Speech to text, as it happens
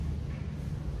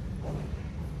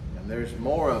And there's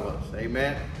more of us.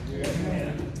 Amen?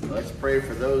 Amen. Let's pray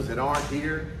for those that aren't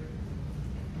here.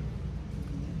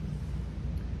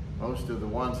 Most of the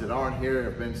ones that aren't here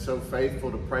have been so faithful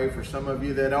to pray for some of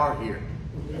you that are here.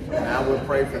 Now we'll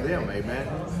pray for them. Amen.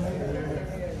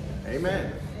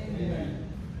 Amen.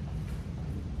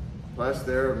 Plus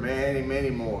there are many, many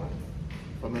more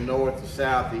from the north, the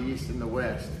south, the east, and the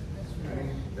west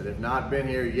that have not been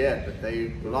here yet, but they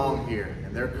belong here,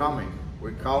 and they're coming.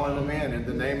 We're calling them in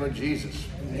the name of Jesus.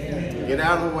 Amen. Get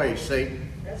out of the way,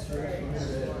 Satan. That's right.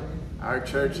 Our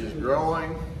church is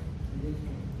growing.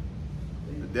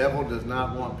 The devil does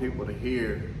not want people to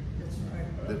hear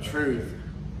the truth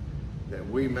that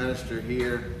we minister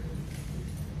here.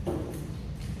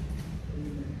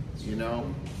 You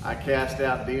know, I cast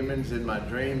out demons in my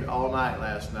dream all night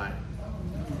last night.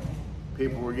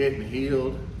 People were getting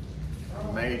healed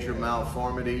from major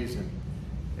malformities, and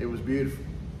it was beautiful.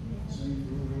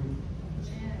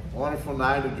 Wonderful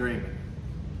night of dreaming.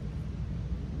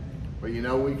 But you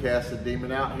know, we cast a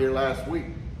demon out here last week.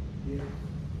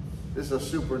 This is a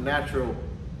supernatural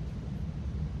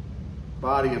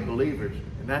body of believers,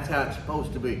 and that's how it's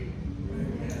supposed to be.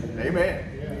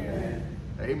 Amen.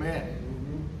 Amen.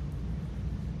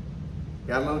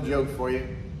 Got a little joke for you.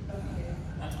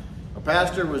 A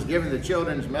pastor was giving the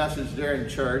children's message during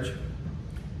church,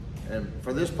 and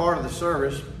for this part of the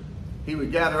service, he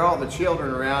would gather all the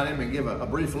children around him and give a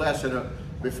brief lesson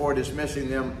before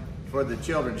dismissing them for the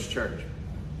children's church.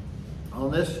 On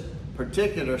this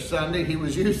particular Sunday, he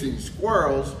was using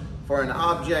squirrels for an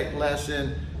object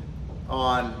lesson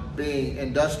on being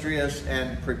industrious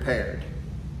and prepared.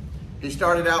 He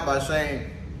started out by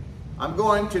saying, I'm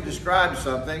going to describe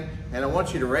something, and I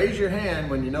want you to raise your hand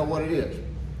when you know what it is.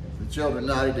 The children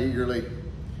nodded eagerly.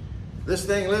 This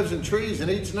thing lives in trees and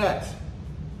eats nuts.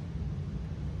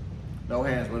 No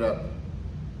hands went up.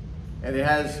 And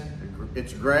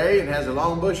it's gray and has a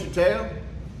long bushy tail.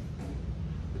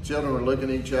 The children were looking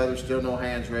at each other, still no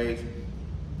hands raised.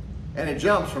 And it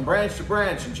jumps from branch to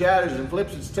branch and chatters and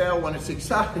flips its tail when it's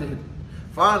excited.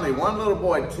 Finally, one little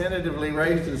boy tentatively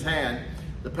raised his hand.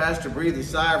 The pastor breathed a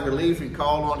sigh of relief and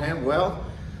called on him.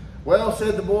 Well,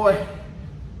 said the boy,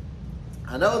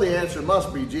 I know the answer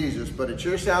must be Jesus, but it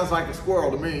sure sounds like a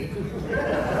squirrel to me.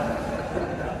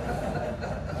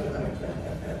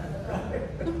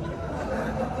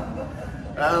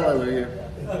 Hallelujah.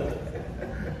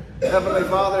 Heavenly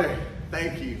Father,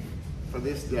 thank you for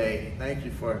this day. Thank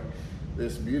you for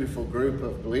this beautiful group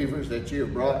of believers that you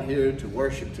have brought here to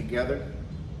worship together.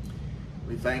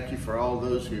 We thank you for all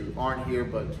those who aren't here,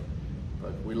 but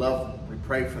we love them. We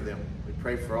pray for them. We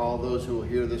pray for all those who will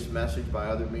hear this message by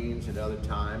other means at other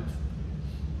times.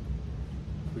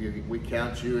 We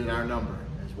count you in our number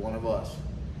as one of us.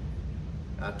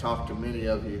 I talked to many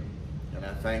of you, and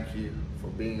I thank you for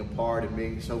being a part and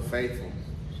being so faithful.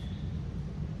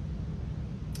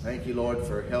 Thank you, Lord,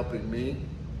 for helping me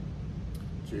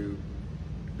to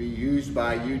be used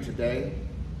by you today.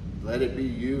 Let it be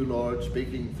you, Lord,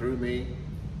 speaking through me.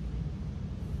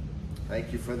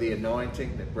 Thank you for the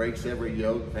anointing that breaks every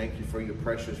yoke. Thank you for your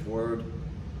precious word.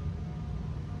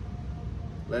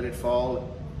 Let it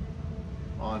fall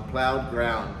on plowed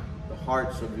ground, the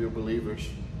hearts of your believers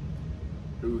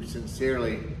who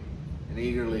sincerely and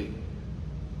eagerly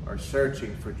are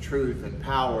searching for truth and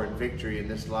power and victory in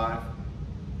this life,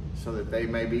 so that they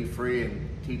may be free and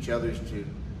teach others to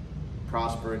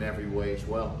prosper in every way as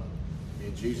well.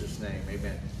 In Jesus' name,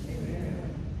 amen. Amen.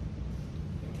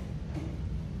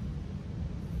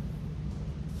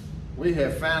 We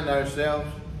have found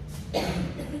ourselves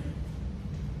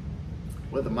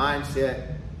with the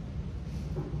mindset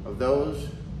of those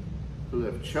who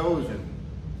have chosen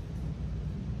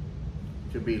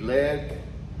to be led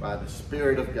by the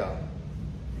Spirit of God.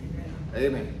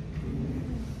 Amen.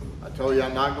 I told you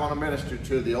I'm not going to minister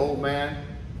to the old man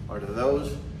or to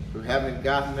those who haven't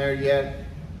gotten there yet,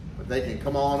 but they can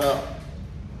come on up,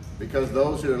 because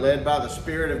those who are led by the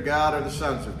Spirit of God are the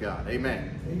sons of God.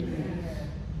 Amen. Amen.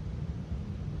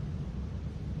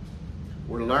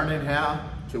 We're learning how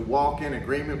to walk in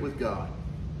agreement with God,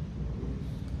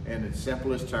 in its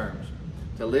simplest terms,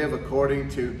 to live according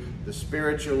to the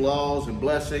spiritual laws and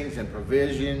blessings and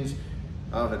provisions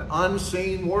of an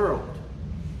unseen world,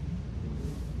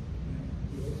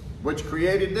 which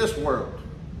created this world.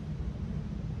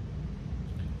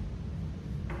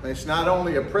 It's not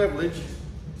only a privilege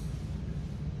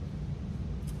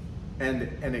and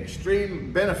an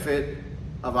extreme benefit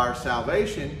of our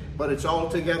salvation, but it's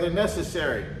altogether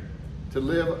necessary to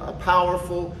live a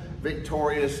powerful,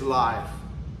 victorious life,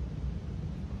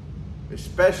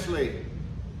 especially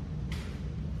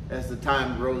as the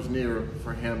time grows nearer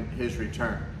for his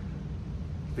return.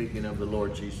 Speaking of the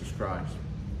Lord Jesus Christ.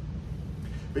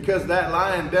 Because that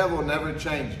lying devil never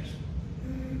changes.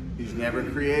 He's never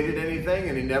created anything,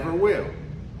 and he never will.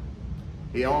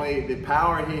 The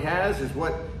power he has is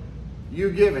what you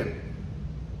give him.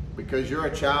 Because you're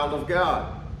a child of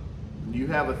God. And you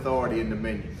have authority and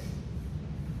dominion.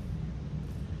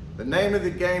 The name of the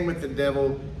game with the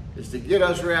devil is to get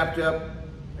us wrapped up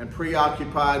and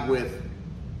preoccupied with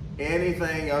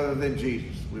anything other than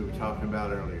Jesus, we were talking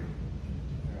about earlier.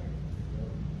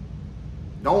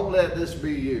 Don't let this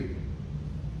be you.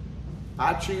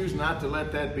 I choose not to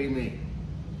let that be me.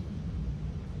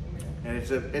 And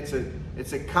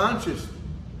it's a conscious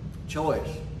choice.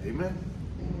 Amen.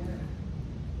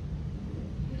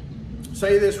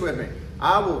 Say this with me.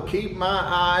 I will keep my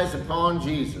eyes upon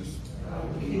Jesus.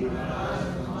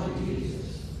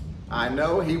 I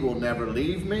know he will never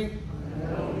leave me.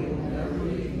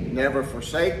 Never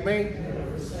forsake me.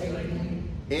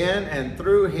 In and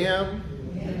through him,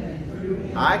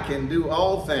 I can do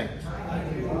all things.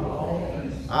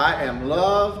 I am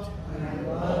loved,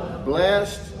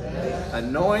 blessed,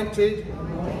 anointed,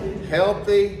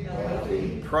 healthy,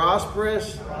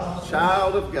 prosperous,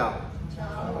 child of God.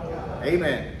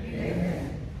 Amen.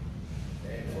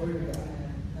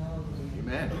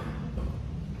 Amen.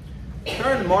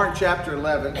 Turn to Mark chapter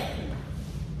 11.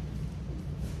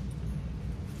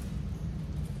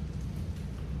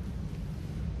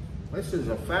 This is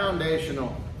a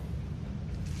foundational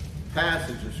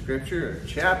passage of Scripture, a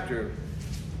chapter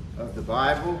of the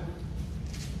Bible.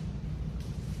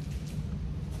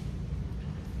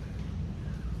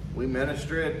 We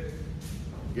minister it,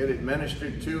 get it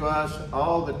ministered to us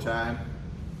all the time.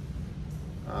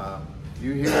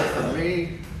 You hear it from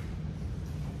me.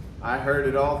 I heard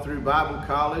it all through Bible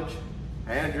college.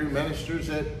 Andrew ministers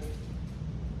it.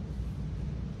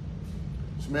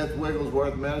 Smith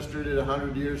Wigglesworth ministered it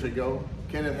 100 years ago.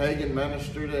 Kenneth Hagin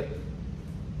ministered it.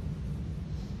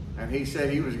 And he said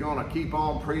he was going to keep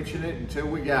on preaching it until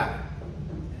we got it.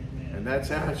 And that's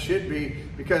how it should be,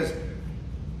 because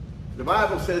the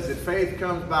Bible says that faith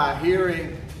comes by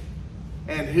hearing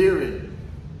and hearing,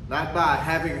 not by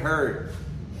having heard.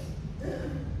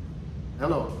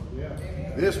 Hello. Yeah.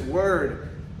 This word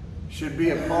should be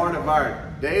a part of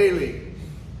our daily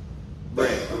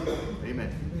bread.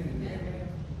 Amen.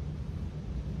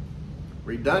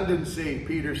 Redundancy,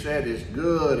 Peter said, is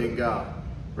good in God.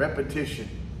 Repetition.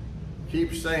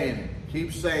 Keep saying it.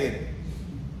 Keep saying it.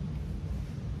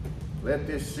 Let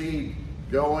this seed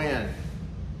go in.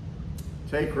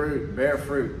 Take root, bear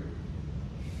fruit.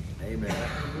 Amen.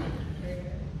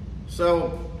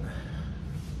 So,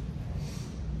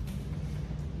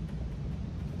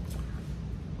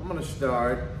 I'm going to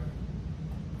start.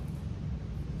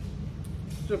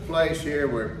 There's a place here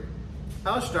where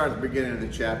I'll start at the beginning of the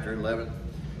chapter 11.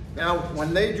 Now,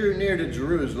 when they drew near to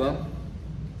Jerusalem,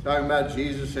 talking about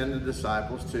Jesus and the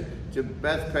disciples, to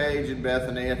Bethpage and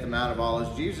Bethany at the Mount of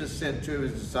Olives, Jesus sent two of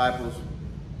his disciples.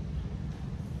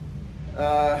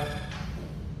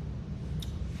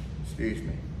 Excuse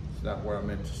me. It's not where I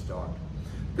meant to start.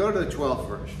 Go to the 12th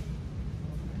verse.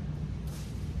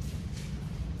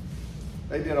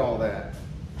 They did all that.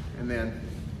 And then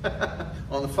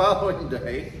on the following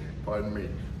day, pardon me,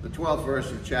 the 12th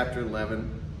verse of chapter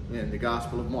 11 in the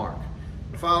Gospel of Mark.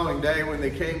 The following day, when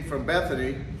they came from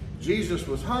Bethany, Jesus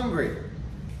was hungry.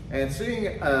 And seeing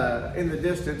in the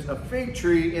distance a fig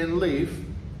tree in leaf,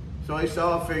 so he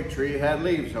saw a fig tree, it had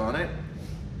leaves on it.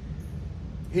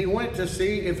 He went to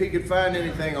see if he could find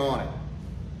anything on it.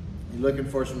 He's looking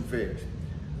for some figs.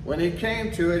 When he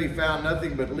came to it, he found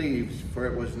nothing but leaves, for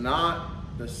it was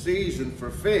not the season for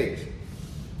figs.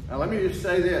 Now let me just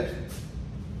say this.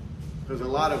 There's a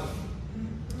lot of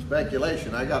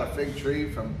speculation. I got a fig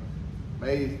tree from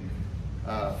May's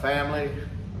family,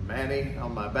 Manny,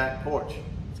 on my back porch.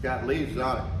 It's got leaves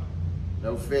on it,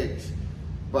 no figs.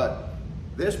 But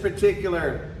this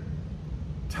particular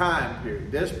time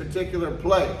period, this particular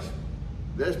place,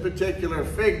 this particular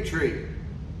fig tree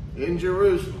in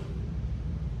Jerusalem,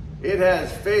 it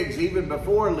has figs even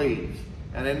before leaves.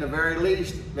 And in the very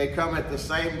least, they come at the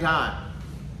same time.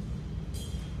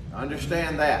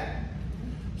 Understand that.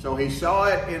 So he saw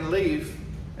it in leaf,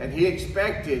 and he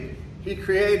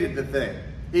created the thing.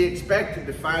 He expected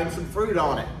to find some fruit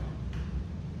on it.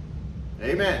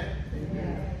 Amen.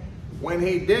 Amen. When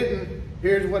he didn't,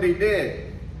 here's what he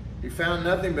did. He found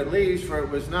nothing but leaves, for it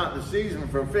was not the season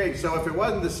for figs. So if it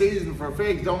wasn't the season for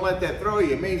figs, don't let that throw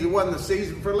you. It means it wasn't the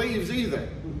season for leaves either.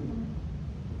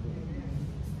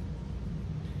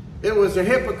 It was a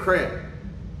hypocrite.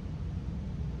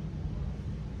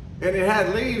 And it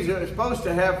had leaves. It was supposed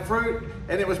to have fruit.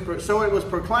 and it was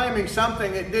proclaiming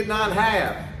something it did not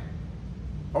have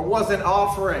or wasn't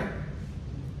offering.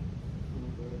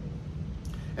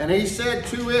 And he said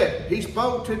to it, he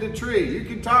spoke to the tree. You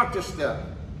can talk to stuff.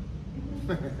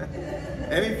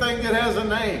 Anything that has a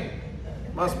name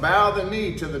must bow the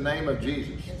knee to the name of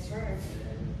Jesus. That's right.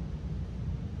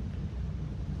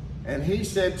 And he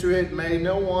said to it, may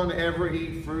no one ever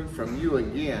eat fruit from you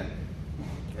again.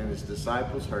 And his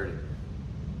disciples heard it.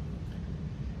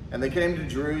 And they came to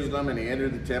Jerusalem, and he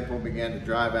entered the temple and began to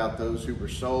drive out those who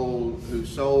sold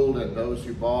and those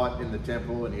who bought in the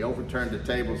temple, and he overturned the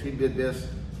tables. He did this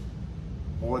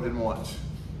more than once.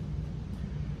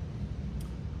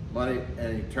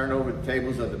 And he turned over the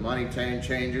tables of the money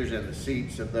changers and the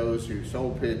seats of those who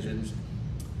sold pigeons,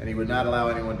 and he would not allow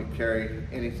anyone to carry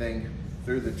anything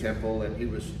through the temple. And he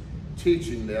was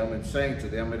teaching them and saying to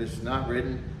them, it is not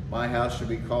written, my house shall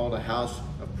be called a house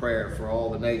of prayer for all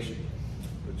the nations,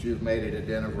 but you've made it a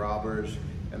den of robbers.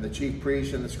 And the chief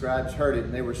priests and the scribes heard it,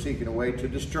 and they were seeking a way to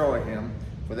destroy him,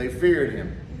 for they feared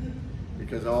him,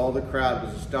 because all the crowd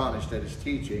was astonished at his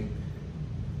teaching.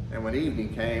 And when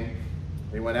evening came,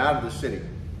 they went out of the city.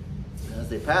 As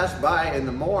they passed by in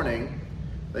the morning,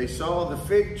 they saw the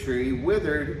fig tree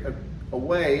withered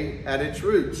away at its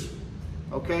roots.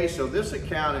 Okay, so this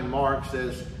account in Mark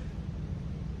says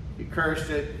he cursed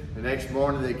it. The next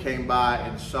morning they came by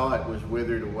and saw it was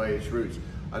withered away its roots.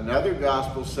 Another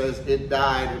gospel says it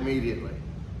died immediately.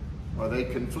 Are they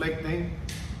conflicting?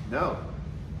 No.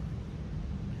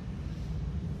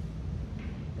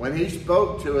 When he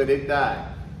spoke to it, it died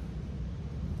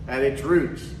at its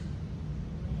roots.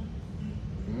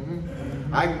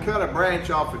 I can cut a branch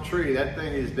off a tree, that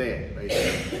thing is dead,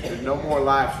 basically. There's no more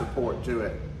life support to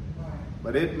it.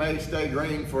 But it may stay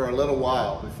green for a little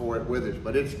while before it withers,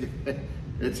 but it's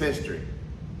history.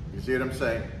 You see what I'm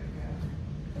saying?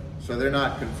 So they're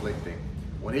not conflicting.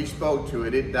 When he spoke to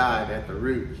it, it died at the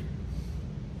roots.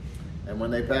 And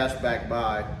when they passed back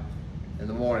by in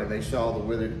the morning, they saw it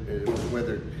was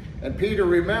withered. And Peter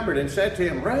remembered and said to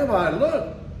him, Rabbi,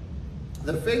 look,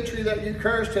 the fig tree that you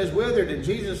cursed has withered. And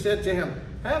Jesus said to him,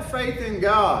 have faith in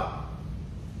God.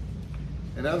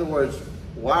 In other words,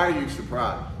 why are you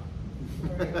surprised?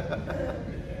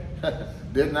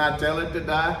 Didn't I tell it to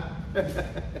die?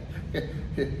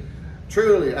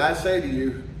 Truly, I say to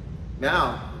you,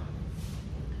 now,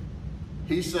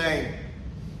 he's saying,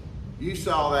 you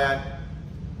saw that,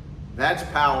 that's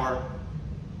power,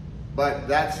 but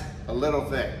that's a little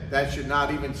thing. That should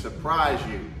not even surprise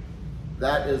you.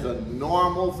 That is a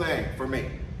normal thing for me.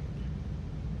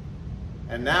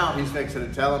 And now he's fixing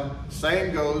to tell him,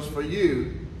 same goes for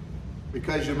you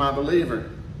because you're my believer.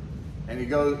 And he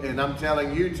goes, and I'm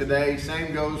telling you today,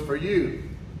 same goes for you.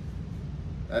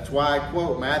 That's why I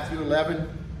quote Matthew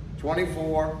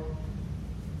 11:24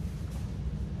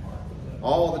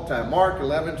 all the time. Mark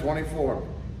 11:24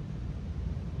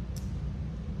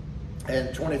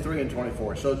 and 23 and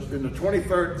 24. So in the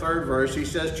 23rd verse, he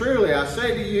says, truly I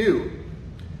say to you,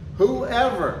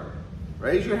 whoever,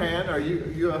 raise your hand, or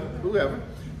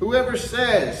whoever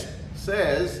says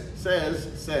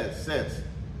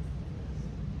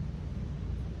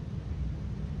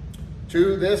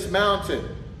to this mountain.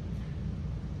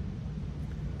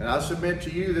 And I submit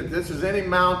to you that this is any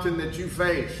mountain that you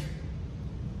face,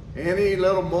 any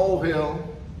little molehill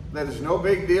that is no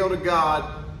big deal to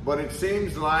God, but it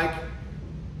seems like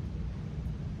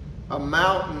a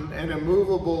mountain, an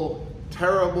immovable,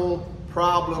 terrible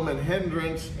problem and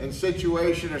hindrance and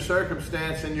situation or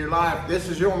circumstance in your life. This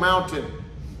is your mountain.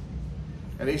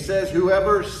 And he says,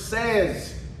 whoever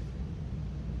says,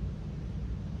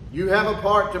 you have a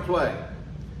part to play,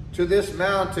 to this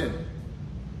mountain,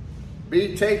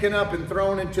 be taken up and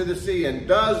thrown into the sea, and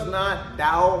does not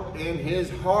doubt in his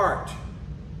heart,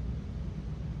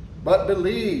 but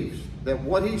believes that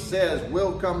what he says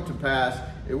will come to pass,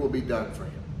 it will be done for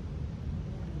him.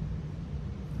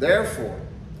 Therefore,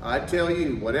 I tell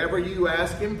you, whatever you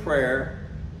ask in prayer,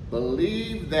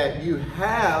 believe that you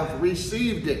have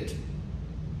received it.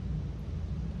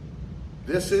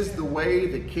 This is the way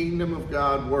the kingdom of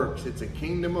God works. It's a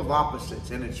kingdom of opposites,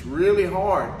 and it's really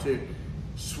hard to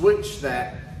switch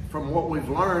that from what we've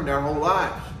learned our whole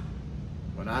lives.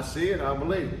 When I see it, I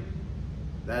believe it.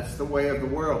 That's the way of the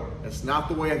world. It's not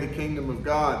the way of the kingdom of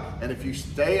God. And if you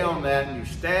stay on that and you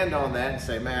stand on that and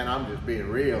say, man, I'm just being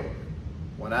real.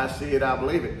 When I see it, I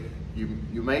believe it.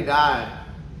 You may die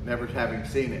never having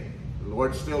seen it. The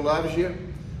Lord still loves you,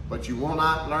 but you will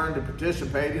not learn to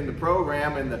participate in the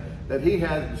program and that he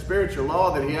has, the spiritual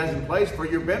law that he has in place for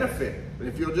your benefit. But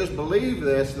if you'll just believe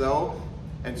this, though,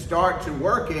 and start to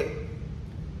work it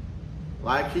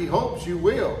like he hopes you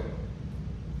will,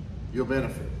 you'll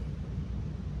benefit.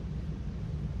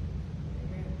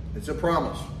 It's a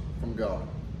promise from God.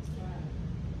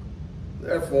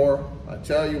 Therefore, I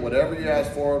tell you, whatever you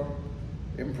ask for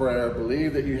in prayer,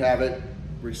 believe that you have it,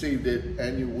 received it,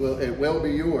 and it will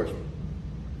be yours.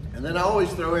 And then I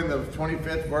always throw in the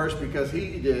 25th verse, because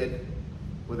he did,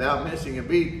 without missing a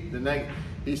beat,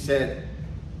 he said,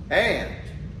 and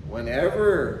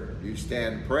whenever you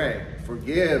stand praying,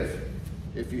 forgive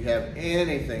if you have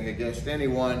anything against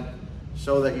anyone,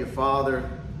 so that your Father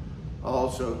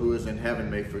also who is in heaven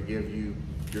may forgive you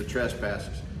your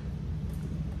trespasses.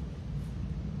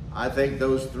 I think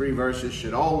those three verses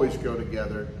should always go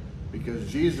together,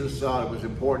 because Jesus thought it was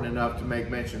important enough to make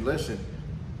mention. Listen,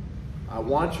 I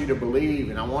want you to believe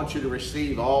and I want you to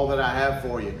receive all that I have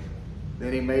for you.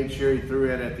 Then he made sure he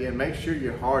threw in at the end, make sure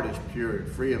your heart is pure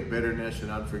and free of bitterness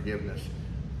and unforgiveness.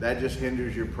 That just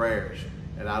hinders your prayers,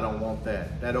 and I don't want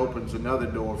that. That opens another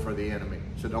door for the enemy.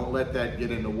 So don't let that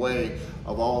get in the way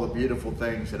of all the beautiful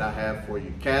things that I have for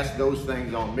you. Cast those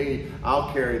things on me.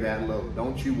 I'll carry that load.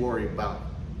 Don't you worry about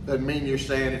it. Doesn't mean you're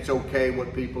saying it's okay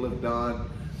what people have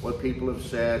done, what people have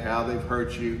said, how they've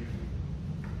hurt you.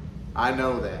 I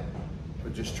know that,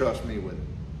 but just trust me with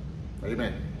it.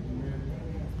 Amen.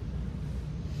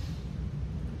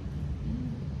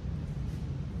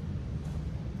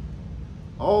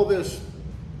 All this,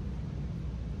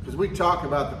 because we talk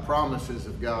about the promises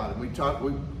of God, and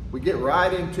we get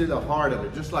right into the heart of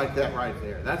it, just like that right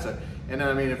there. And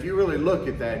I mean, if you really look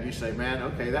at that and you say, man,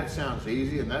 okay, that sounds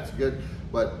easy and that's good,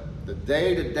 but the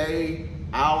day-to-day,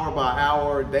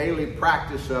 hour-by-hour, daily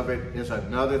practice of it is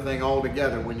another thing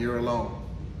altogether when you're alone.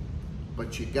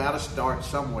 But you got to start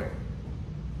somewhere.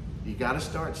 You got to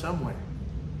start somewhere.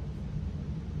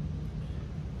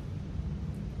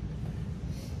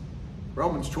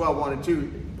 Romans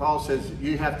 12:1-2, Paul says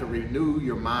you have to renew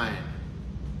your mind.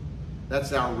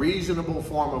 That's our reasonable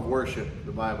form of worship,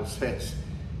 the Bible says,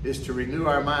 is to renew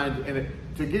our mind and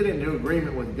to get into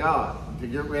agreement with God, to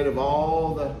get rid of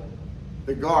all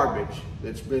the garbage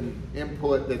that's been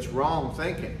input, that's wrong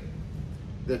thinking,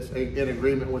 that's in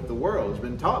agreement with the world, has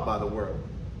been taught by the world.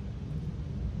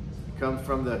 It comes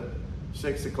from the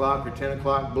 6 o'clock or 10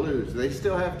 o'clock blues. Do they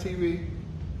still have TV?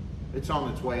 It's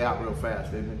on its way out real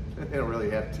fast, isn't it? They don't really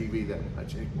have TV that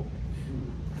much anymore.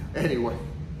 Anyway,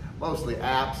 mostly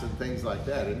apps and things like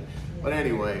that. But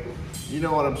anyway, you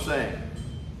know what I'm saying.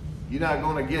 You're not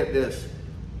going to get this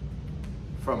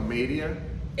from media,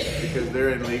 because they're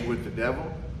in league with the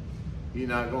devil. You're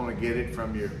not going to get it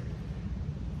from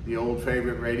the old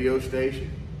favorite radio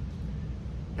station.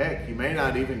 Heck, you may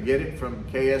not even get it from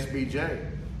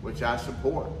KSBJ, which I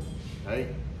support.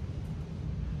 Hey,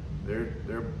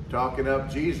 they're talking up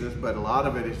Jesus, but a lot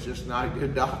of it is just not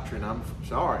good doctrine. I'm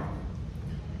sorry.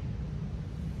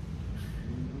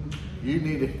 You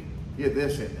need to get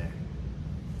this in there.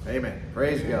 Amen.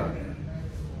 Praise God.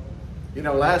 You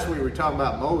know, last week we were talking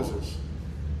about Moses,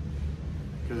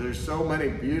 because there's so many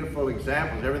beautiful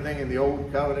examples. Everything in the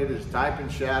Old Covenant is type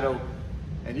and shadow,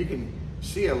 and you can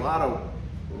see a lot of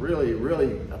really,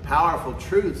 really powerful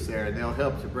truths there, and they'll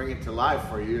help to bring it to life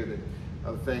for you,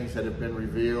 of things that have been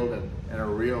revealed and are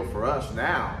real for us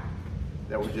now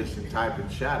that were just in type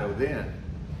and shadow then.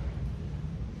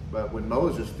 But when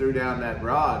Moses threw down that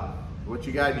rod, what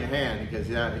you got in your hand? Because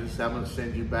he said, I'm going to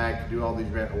send you back to do all these.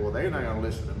 Well, they're not going to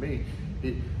listen to me.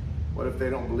 What if they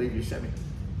don't believe you sent me?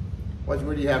 What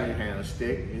do you have in your hand? A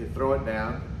stick? You throw it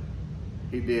down.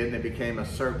 He did, and it became a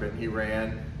serpent. He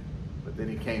ran, but then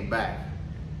he came back.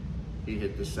 He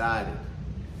had decided,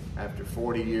 after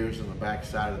 40 years on the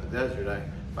backside of the desert,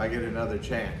 if I get another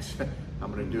chance,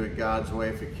 I'm going to do it God's way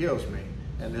if it kills me.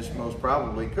 And this most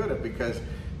probably could have, because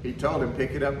he told him,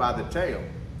 pick it up by the tail.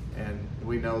 And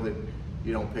we know that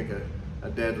you don't pick a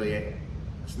deadly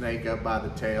snake up by the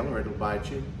tail or it'll bite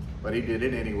you. But he did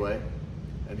it anyway.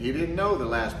 And he didn't know the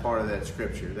last part of that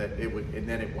scripture, that it would, and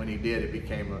then when he did, it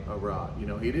became a rod. You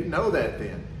know, he didn't know that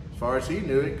then. As far as he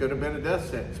knew, it could have been a death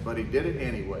sentence, but he did it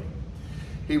anyway.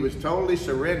 He was totally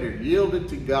surrendered, yielded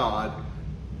to God,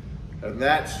 and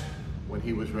that's when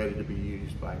he was ready to be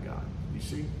used by God. You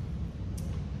see?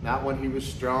 Not when he was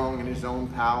strong in his own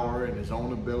power and his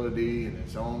own ability and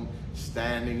his own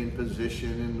standing and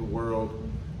position in the world,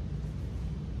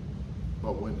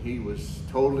 but when he was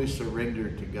totally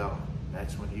surrendered to God.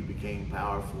 That's when he became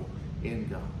powerful in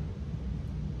God.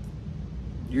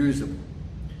 Usable.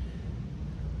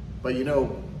 But you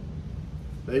know,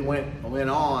 they went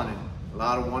on, and a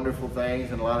lot of wonderful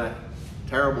things and a lot of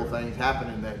terrible things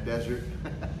happened in that desert.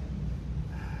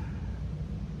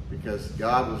 Because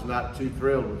God was not too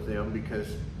thrilled with them, because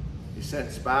he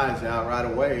sent spies out right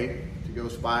away to go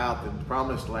spy out the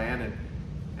promised land, and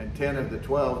and 10 of the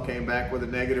 12 came back with a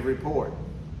negative report.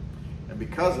 And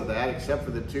because of that, except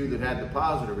for the 2 that had the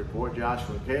positive report,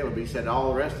 Joshua and Caleb, he said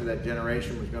all the rest of that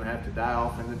generation was going to have to die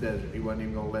off in the desert. He wasn't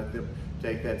even going to let them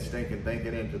take that stinking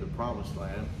thinking into the promised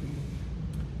land.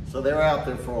 So they're out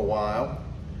there for a while.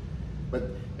 But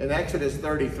in Exodus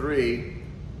 33,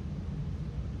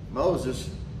 Moses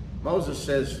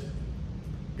says,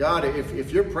 God,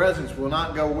 if your presence will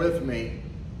not go with me,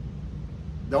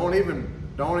 don't even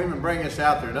bring us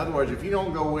out there. In other words, if you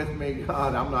don't go with me,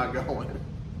 God, I'm not going.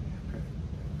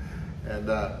 And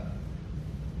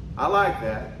I like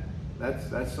that.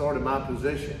 That's sort of my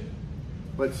position.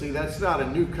 But see, that's not a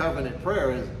new covenant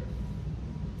prayer, is it?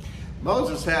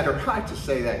 Moses had a right to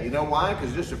say that. You know why?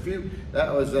 Because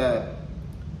that was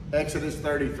Exodus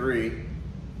 33,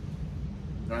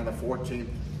 around the 14th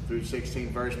through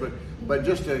 16th verse. But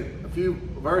just a few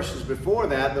verses before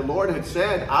that, the Lord had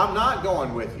said, I'm not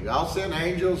going with you. I'll send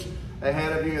angels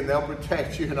ahead of you and they'll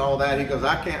protect you and all that. He goes,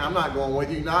 I'm not going with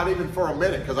you, not even for a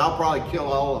minute, because I'll probably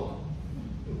kill all of them.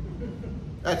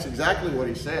 That's exactly what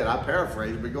he said. I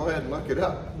paraphrase, but go ahead and look it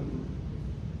up.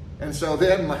 And so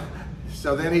then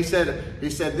he said,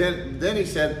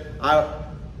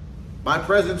 my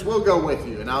presence will go with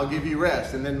you and I'll give you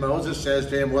rest. And then Moses says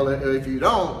to him, well, if you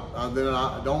don't, then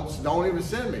don't even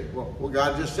send me. Well,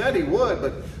 God just said he would,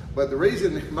 but the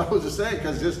reason Moses said,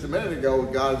 because just a minute ago,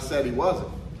 God said he wasn't.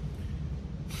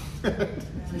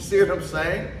 You see what I'm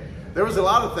saying? There was a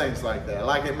lot of things like that.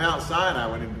 Like at Mount Sinai,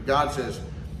 when God says,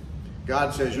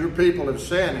 your people have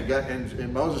sinned,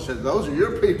 and Moses says, those are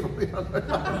your people.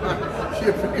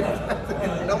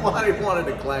 Nobody wanted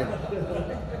to claim it.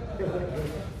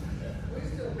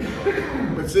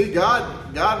 But see, God,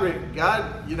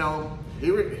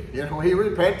 he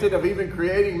repented of even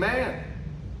creating man.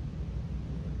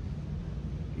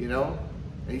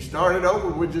 He started over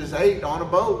with just 8 on a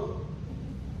boat.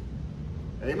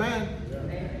 Amen.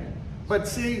 Amen. But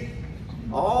see,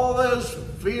 all those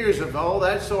fears of all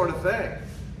that sort of thing.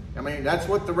 I mean, that's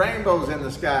what the rainbow's in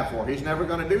the sky for. He's never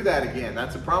going to do that again.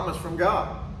 That's a promise from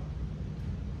God.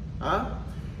 Huh?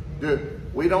 Dude,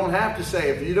 we don't have to say,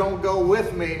 if you don't go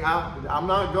with me, I'm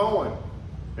not going.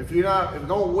 If you're not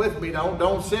going with me,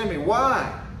 don't send me.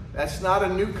 Why? That's not a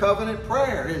new covenant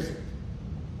prayer, is it?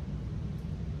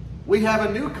 We have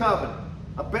a new covenant,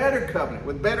 a better covenant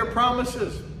with better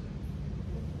promises.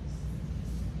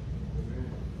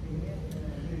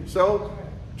 So,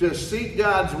 just seek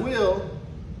God's will,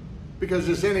 because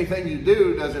just anything you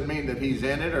do doesn't mean that he's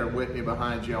in it or with you,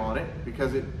 behind you on it,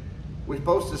 because we're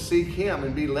supposed to seek him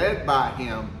and be led by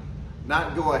him,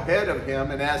 not go ahead of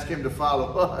him and ask him to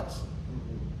follow us.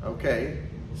 Okay,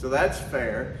 so that's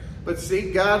fair. But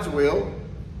seek God's will.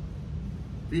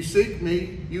 If you seek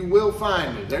me, you will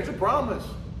find me. There's a promise.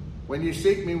 When you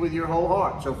seek me with your whole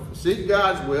heart. So seek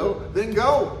God's will, then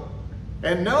go.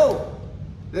 And know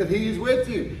that he's with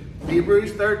you.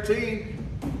 Hebrews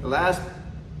 13, the last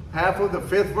half of the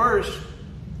 5th verse,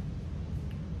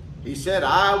 he said,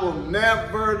 I will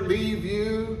never leave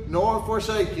you nor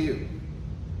forsake you.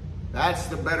 That's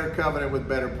the better covenant with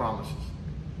better promises.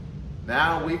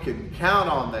 Now we can count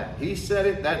on that. He said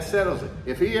it, that settles it.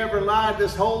 If he ever lied,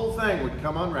 this whole thing would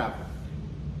come unraveled.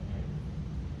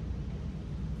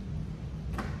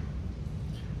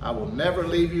 I will never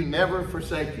leave you, never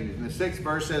forsake you. And the 6th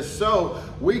verse says, so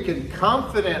we can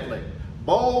confidently,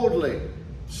 boldly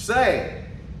say,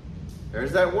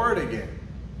 there's that word again.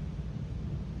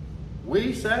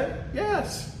 We say,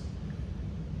 yes.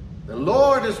 The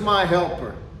Lord is my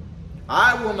helper.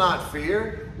 I will not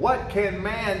fear. What can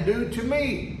man do to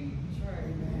me?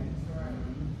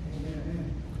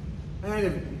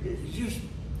 Man,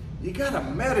 you got to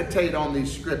meditate on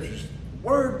these scriptures.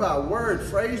 Word by word,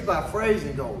 phrase by phrase,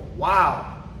 and go,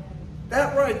 wow.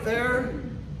 That right there,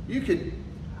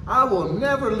 I will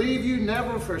never leave you,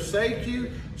 never forsake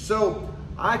you. So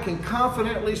I can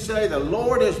confidently say, the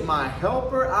Lord is my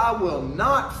helper. I will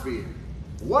not fear.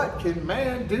 What can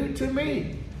man do to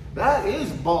me? That is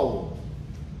bold.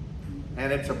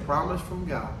 And it's a promise from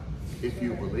God, if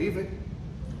you believe it.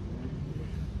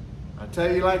 I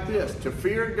tell you like this, to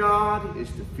fear God is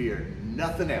to fear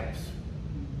nothing else.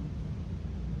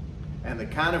 And the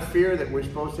kind of fear that we're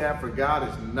supposed to have for God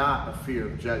is not a fear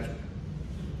of judgment,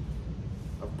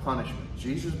 of punishment.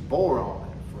 Jesus bore all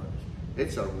that for us.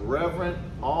 It's a reverent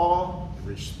awe,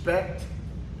 respect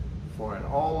for an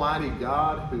almighty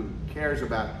God who cares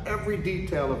about every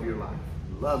detail of your life,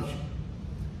 loves you,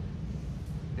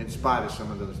 in spite of some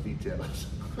of those details.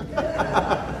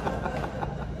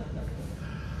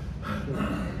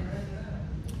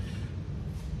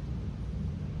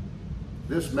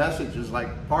 This message is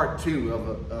like part 2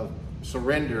 of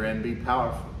surrender and be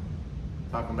powerful.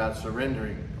 Talking about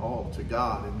surrendering all to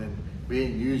God and then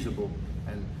being usable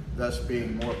and thus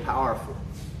being more powerful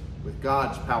with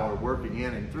God's power working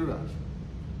in and through us.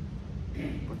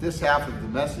 But this half of the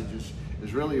message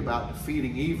is really about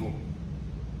defeating evil.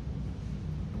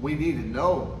 We need to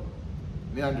know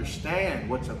and understand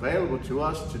what's available to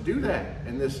us to do that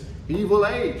in this evil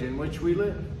age in which we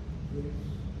live.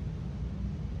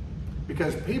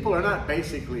 Because people are not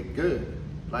basically good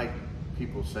like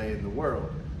people say in the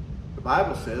world. The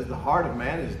Bible says the heart of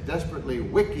man is desperately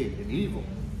wicked and evil.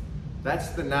 That's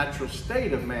the natural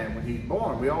state of man when he's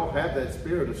born. We all have that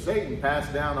spirit of Satan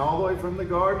passed down all the way from the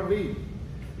Garden of Eden.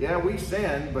 Yeah, we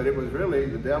sinned, but it was really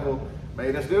the devil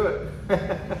made us do it.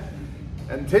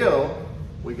 Until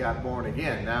we got born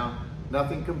again. Now,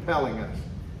 nothing compelling us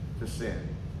to sin.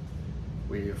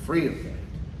 We are free of that.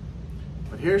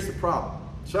 But here's the problem.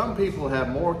 Some people have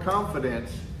more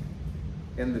confidence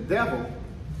in the devil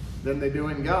than they do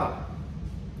in God.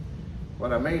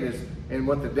 What I mean is in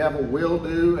what the devil will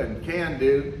do and can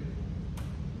do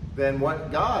than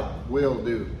what God will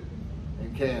do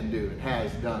and can do and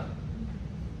has done.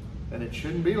 And it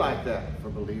shouldn't be like that for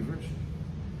believers.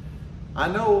 I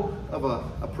know of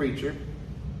a preacher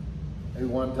who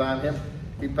one time,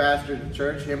 he pastored a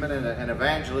church, him and an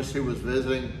evangelist who was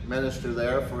visiting minister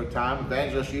there for a time.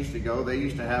 Evangelists used to go, they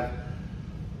used to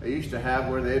have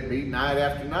where they'd meet night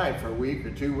after night for a week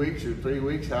or 2 weeks or 3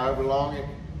 weeks, however long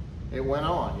it went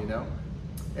on, you know.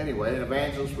 Anyway, an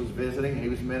evangelist was visiting, he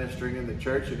was ministering in the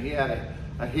church, and he had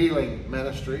a healing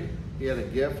ministry. He had a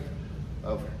gift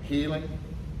of healing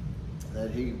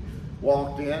that he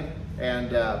walked in,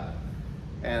 and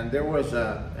there was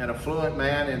an affluent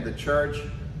man in the church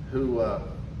who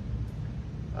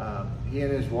he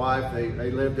and his wife,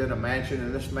 they lived in a mansion,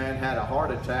 and this man had a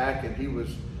heart attack, and he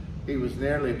was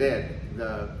nearly dead.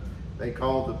 They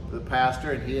called the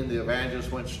pastor, and he and the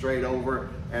evangelist went straight over,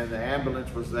 and the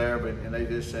ambulance was there, and they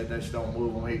just said, just don't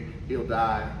move him, he'll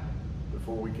die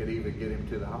before we could even get him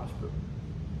to the hospital.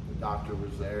 The doctor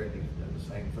was there, and he did the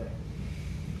same thing.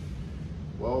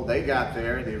 Well, they got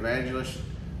there, the evangelist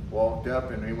walked up,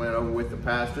 and he went over with the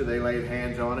pastor. They laid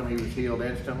hands on him. He was healed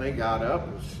instantly, got up,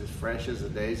 was as fresh as a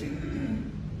daisy.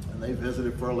 And they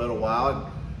visited for a little while. And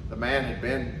the man had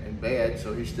been in bed,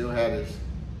 so he still had his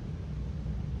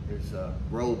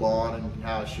robe on and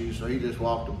house shoes, so he just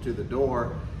walked him to the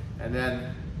door. And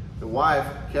then the wife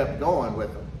kept going with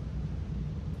him,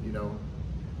 you know,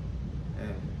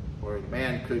 and where the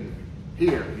man couldn't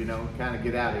hear, you know, kind of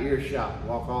get out of earshot,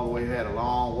 walk all the way. They had a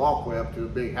long walkway up to a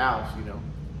big house, you know,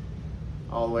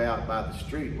 all the way out by the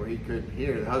street where he couldn't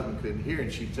hear, the husband couldn't hear,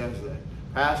 and she tells the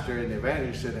pastor and the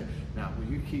evangelist, said, now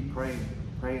will you keep praying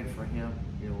for him?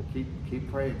 You know,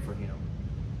 keep praying for him.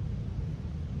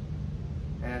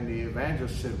 And the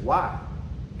evangelist said, why?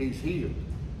 He's healed.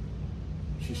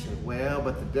 She said, well,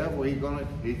 but the devil, he's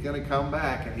gonna come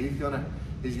back, and he's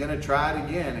gonna try it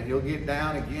again, and he'll get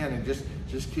down again, and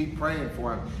just keep praying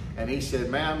for him. And he said,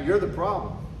 ma'am, you're the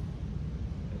problem.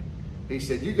 He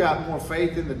said, you got more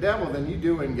faith in the devil than you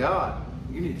do in God.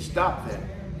 You need to stop that.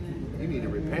 You need to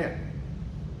repent.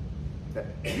 That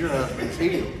your husband's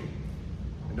healed.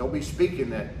 And don't be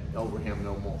speaking that over him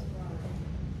no more.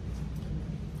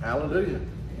 Hallelujah.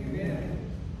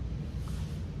 Amen.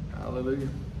 Hallelujah.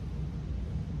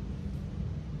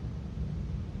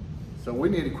 So we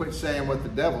need to quit saying what the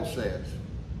devil says.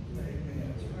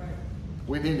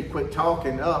 We need to quit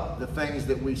talking up the things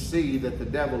that we see that the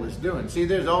devil is doing. See,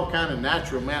 there's all kind of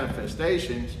natural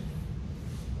manifestations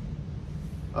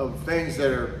of things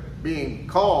that are being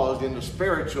caused in the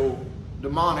spiritual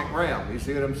demonic realm. You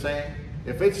see what I'm saying?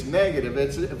 If it's negative,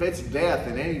 if it's death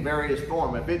in any various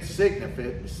form, if it's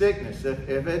sickness,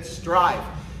 if it's strife,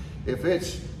 if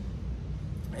it's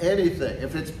anything,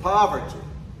 if it's poverty,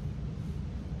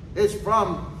 it's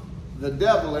from the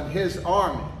devil and his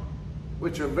army,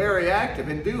 which are very active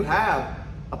and do have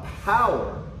a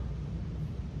power.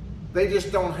 They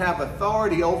just don't have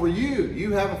authority over you.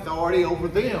 You have authority over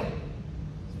them.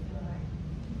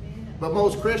 But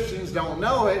most Christians don't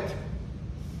know it.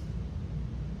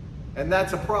 And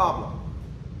that's a problem.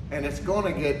 And it's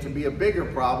going to get to be a bigger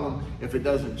problem if it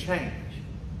doesn't change.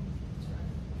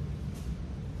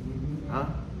 Huh?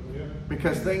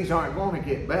 Because things aren't going to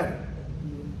get better.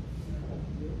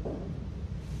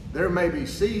 There may be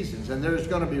seasons, and there's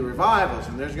going to be revivals,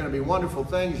 and there's going to be wonderful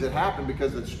things that happen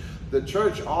because the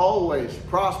church always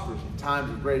prospers in times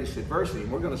of greatest adversity,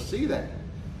 and we're going to see that.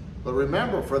 But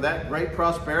remember, for that great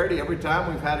prosperity, every time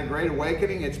we've had a great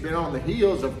awakening, it's been on the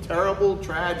heels of terrible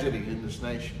tragedy in this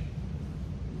nation.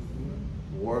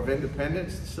 War of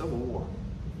Independence, the Civil War.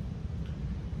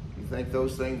 You think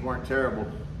those things weren't terrible.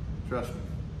 Trust me,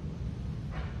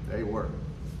 they were.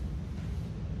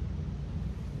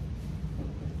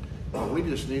 But we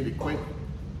just need to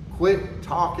quit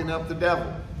talking up the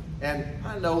devil. And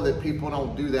I know that people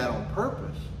don't do that on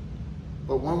purpose.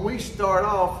 But when we start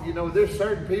off, you know, there's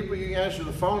certain people you can answer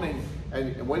the phone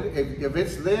and if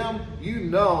it's them, you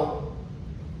know,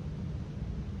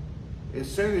 as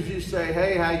soon as you say,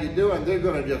 hey, how you doing? They're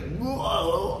going to just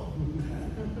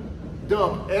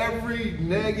dump every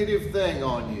negative thing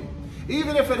on you.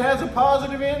 Even if it has a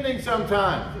positive ending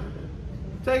sometimes.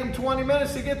 Take them 20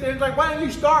 minutes to get there. It's like, why don't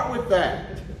you start with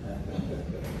that?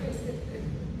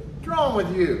 What's wrong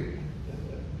with you?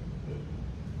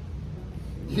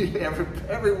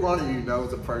 Every one of you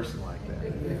knows a person like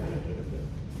that.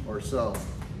 Or so.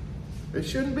 It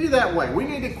shouldn't be that way. We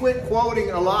need to quit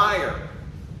quoting a liar.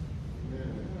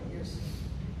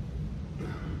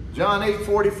 John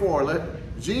 8:44.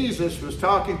 Jesus was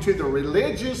talking to the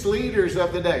religious leaders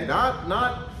of the day,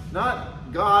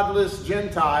 not godless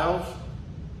Gentiles.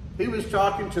 He was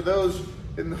talking to those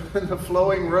in the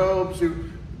flowing robes who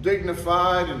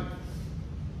dignified and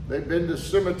they've been to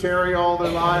cemetery all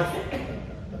their life.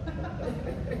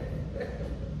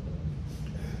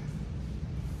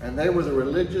 And they were the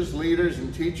religious leaders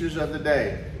and teachers of the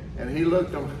day. And he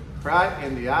looked them right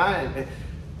in the eye. And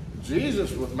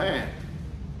Jesus was, man,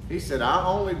 he said, I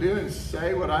only do and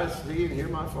say what I see and hear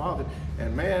my Father.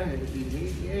 And man,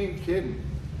 he ain't kidding.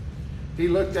 He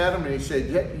looked at him and he said,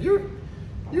 yeah,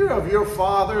 you're of your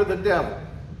father, the devil.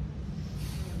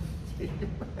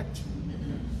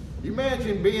 You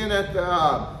imagine being at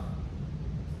the,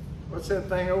 what's that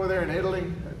thing over there in Italy?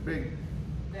 That big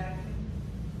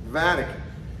Vatican.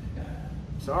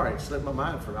 Sorry, it slipped my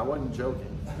mind for it. I wasn't joking.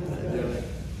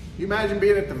 You imagine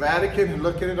being at the Vatican and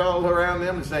looking at all around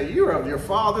them and say, you're of your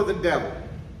father, the devil.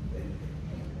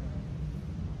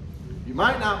 You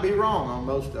might not be wrong on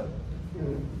most of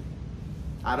them.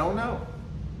 I don't know.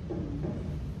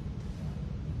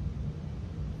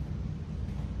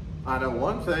 I know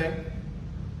one thing.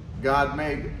 God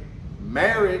made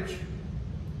marriage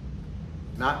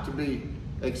not to be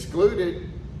excluded.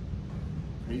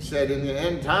 He said in the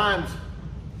end times,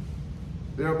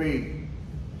 there'll be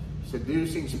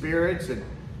seducing spirits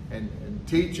and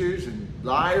teachers and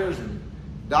liars and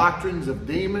doctrines of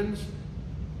demons,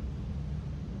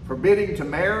 forbidding to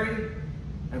marry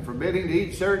and forbidding to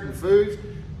eat certain foods,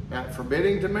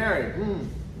 forbidding to marry.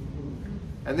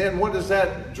 And then what does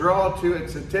that draw to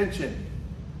its attention?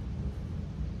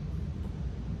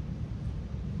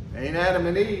 Ain't Adam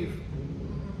and Eve.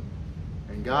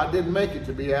 And God didn't make it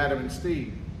to be Adam and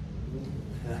Steve.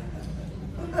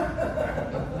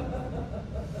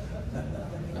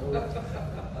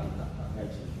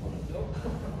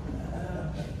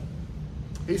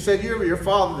 He said, you're your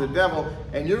father, the devil,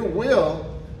 and your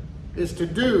will is to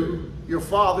do your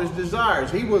father's desires.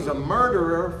 He was a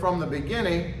murderer from the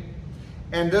beginning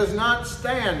and does not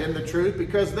stand in the truth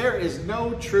because there is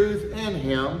no truth in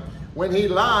him. When he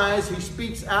lies, he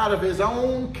speaks out of his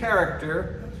own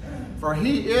character, for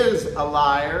he is a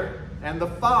liar and the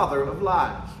father of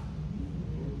lies.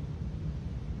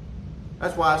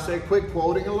 That's why I say quit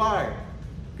quoting a liar.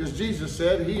 Because Jesus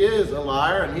said he is a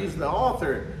liar and he's the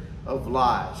author of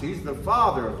lies. He's the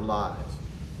father of lies.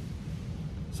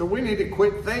 So we need to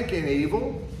quit thinking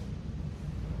evil,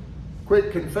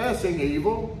 quit confessing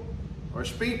evil or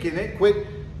speaking it, quit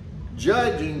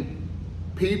judging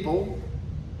people,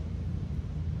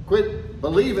 quit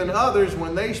believing others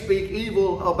when they speak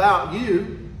evil about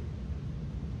you.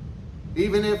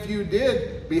 Even if you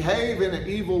did behave in an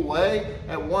evil way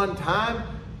at one time,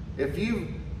 if you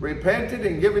repented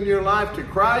and given your life to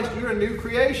Christ, you're a new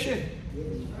creation.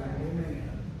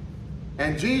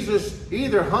 And Jesus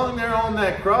either hung there on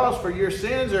that cross for your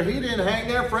sins or he didn't hang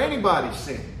there for anybody's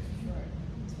sins.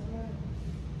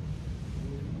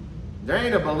 There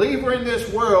ain't a believer in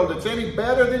this world that's any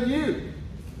better than you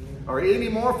or any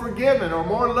more forgiven or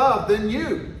more loved than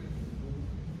you,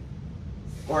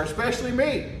 or especially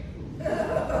me.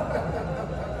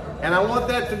 And I want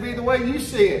that to be the way you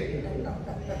see it.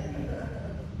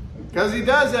 Because he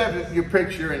does have your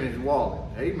picture in his wallet.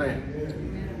 Amen.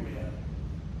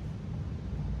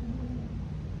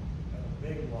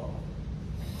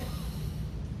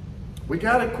 We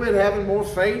got to quit having more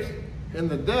faith in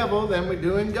the devil than we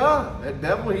do in God. That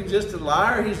devil, he's just a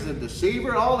liar. He's the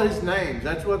deceiver. All his names.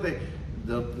 That's what the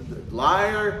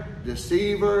liar,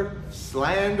 deceiver,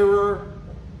 slanderer,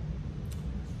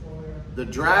 the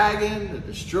dragon, the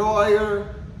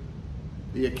destroyer,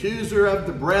 the accuser of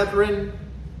the brethren.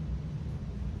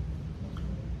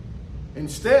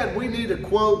 Instead, we need to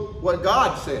quote what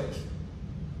God says.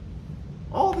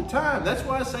 All the time. That's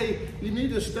why I say you need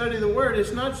to study the Word.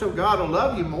 It's not so God will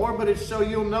love you more, but it's so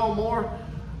you'll know more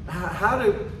how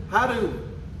to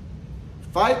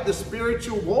fight the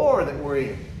spiritual war that we're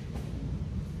in.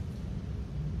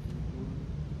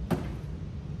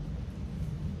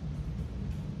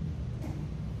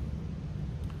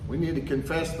 We need to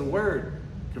confess the Word,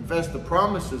 confess the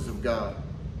promises of God.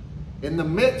 In the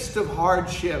midst of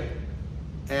hardship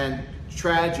and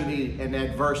tragedy and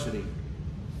adversity,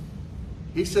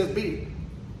 he says,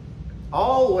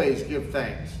 always give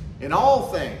thanks in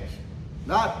all things.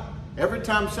 Not every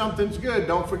time something's good,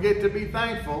 don't forget to be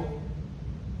thankful.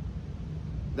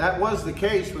 That was the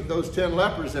case with those 10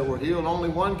 lepers that were healed. Only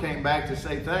one came back to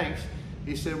say thanks.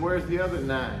 He said, where's the other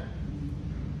 9?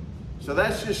 So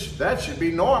that should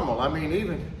be normal. I mean,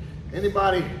 even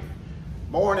anybody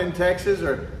born in Texas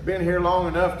or been here long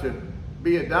enough to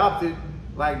be adopted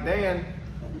like Dan,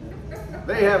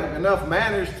 they have enough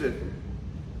manners to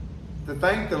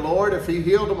thank the Lord if he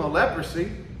healed them of leprosy.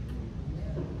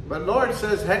 But Lord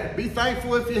says, hey, be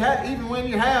thankful if you have, even when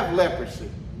you have leprosy,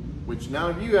 which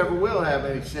none of you ever will have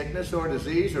any sickness or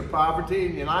disease or poverty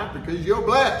in your life because you're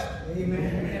blessed.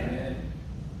 Amen.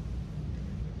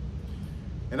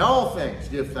 In all things,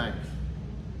 give thanks.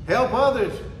 Help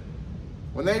others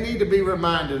when they need to be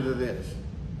reminded of this.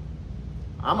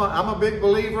 I'm a big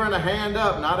believer in a hand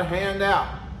up, not a hand out.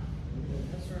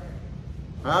 That's right.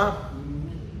 Huh?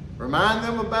 Remind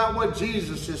them about what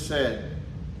Jesus has said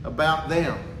about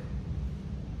them.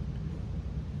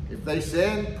 If they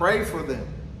sin, pray for them.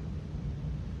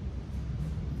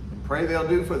 And pray they'll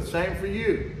do the same for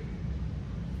you.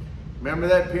 Remember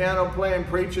that piano playing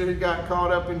preacher who got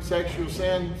caught up in sexual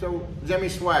sin? So Jimmy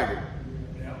Swaggart.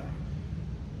 Yeah.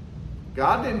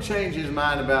 God didn't change his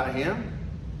mind about him.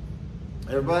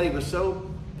 Everybody was so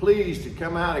pleased to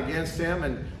come out against him.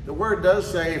 And the word does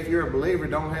say if you're a believer,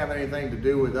 don't have anything to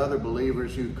do with other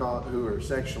believers who are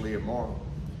sexually immoral.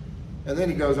 And then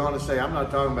he goes on to say, I'm not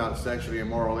talking about sexually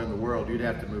immoral in the world. You'd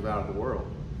have to move out of the world.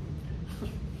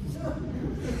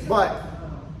 But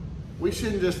we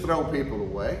shouldn't just throw people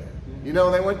away. You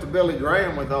know, they went to Billy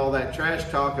Graham with all that trash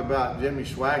talk about Jimmy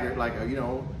Swaggart, like,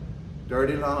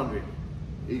 dirty laundry,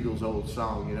 Eagles' old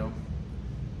song,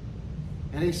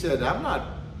 And he said, I'm not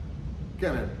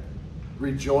going to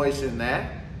rejoice in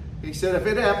that. He said, if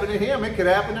it happened to him, it could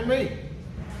happen to me.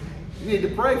 You need to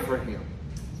pray for him.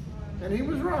 And he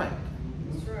was right.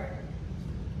 That's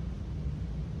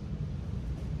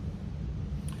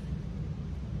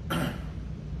right.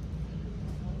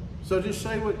 So just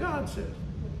say what God says.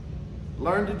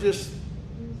 Learn to just,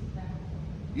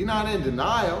 you're not in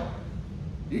denial.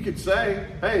 You could say,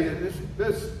 hey,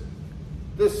 this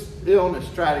illness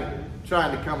trying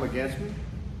to come against me.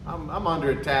 I'm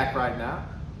under attack right now.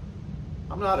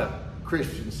 I'm not a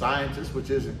Christian Scientist,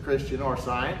 which isn't Christian or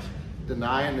science,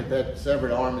 denying that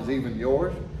severed arm is even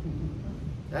yours.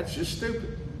 That's just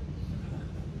stupid.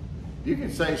 You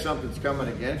can say something's coming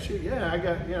against you. Yeah, I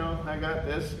got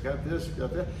this, got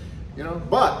that.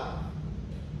 But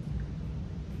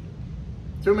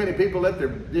too many people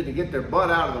didn't get their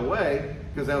butt out of the way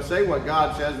because they'll say what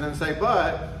God says and then say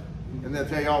but, and then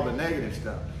tell you all the negative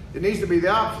stuff. It needs to be the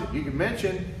opposite. You can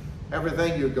mention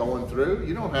everything you're going through.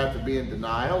 You don't have to be in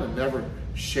denial and never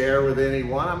share with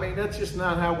anyone. I mean, that's just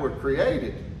not how we're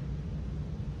created.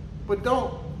 But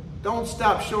don't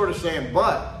stop short of saying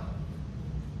but.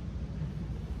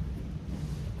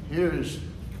 Here's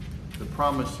the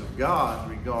promise of God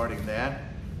regarding that,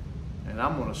 and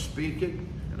I'm going to speak it,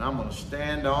 and I'm going to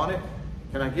stand on it.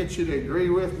 Can I get you to agree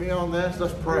with me on this?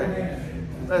 Let's pray.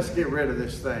 Let's get rid of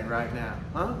this thing right now,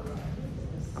 huh?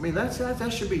 I mean,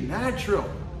 that should be natural.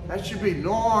 That should be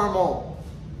normal.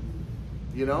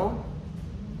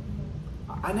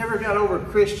 I never got over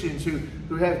Christians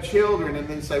who have children and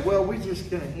then say, well, we just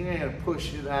gonna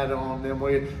push it out on them.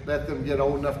 We let them get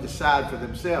old enough to decide for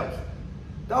themselves.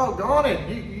 Doggone it.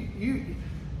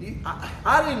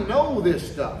 I didn't know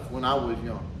this stuff when I was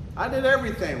young. I did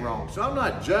everything wrong. So I'm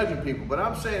not judging people, but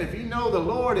I'm saying if you know the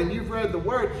Lord and you've read the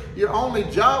Word, your only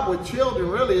job with children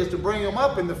really is to bring them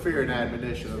up in the fear and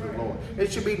admonition of the Lord.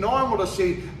 It should be normal to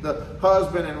see the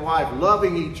husband and wife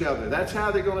loving each other. That's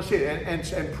how they're going to see it.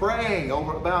 And praying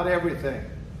about everything.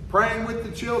 Praying with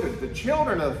the children. The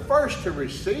children are the first to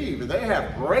receive, and they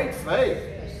have great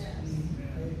faith.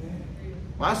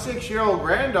 My 6-year-old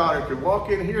granddaughter could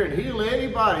walk in here and heal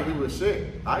anybody who was sick.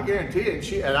 I guarantee it.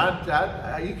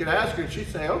 You could ask her and she'd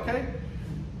say, okay.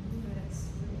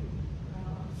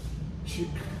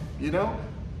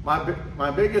 My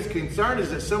biggest concern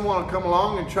is that someone will come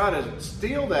along and try to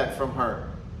steal that from her.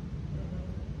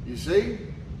 You see?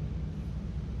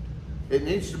 It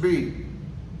needs to be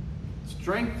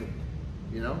strengthened,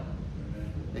 you know,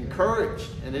 encouraged,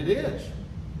 and it is.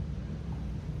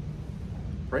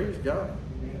 Praise God.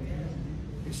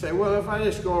 You say, well, if I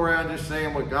just go around just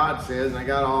saying what God says and I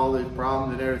got all these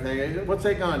problems and everything, what's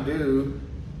that going to do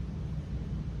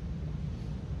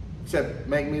except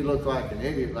make me look like an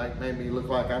idiot, like make me look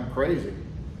like I'm crazy?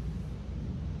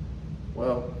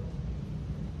 Well,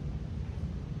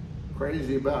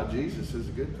 crazy about Jesus is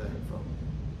a good thing, folks.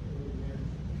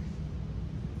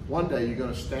 One day you're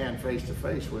going to stand face to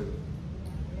face with him.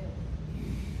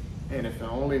 And if the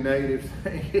only negative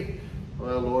thing,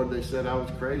 well, Lord, they said I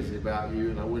was crazy about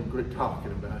you and I wouldn't quit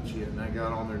talking about you, and I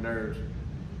got on their nerves.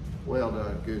 Well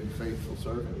done, good and faithful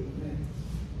servant. Amen.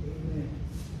 Amen.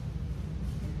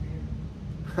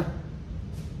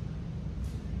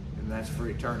 And that's for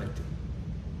eternity,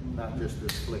 not just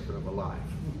this flicker of a life.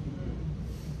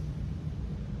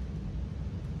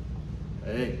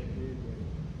 Hey.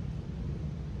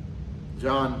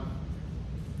 John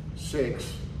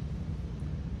 6,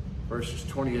 verses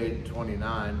 28 and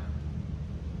 29.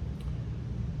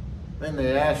 Then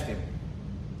they asked him,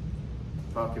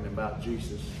 talking about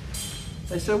Jesus,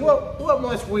 they said, what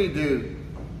must we do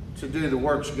to do the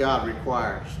works God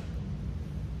requires?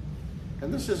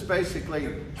 And this is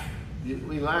basically,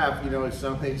 we laugh, you know, at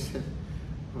some things.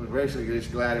 We're basically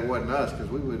just glad it wasn't us, because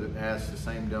we would have asked the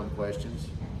same dumb questions.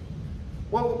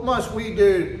 What must we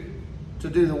do to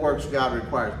do the works God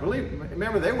requires?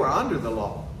 Remember, they were under the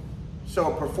law.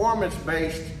 So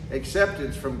performance-based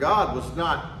acceptance from God was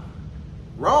not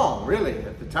wrong, really,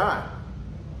 at the time.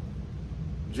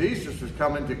 Jesus was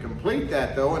coming to complete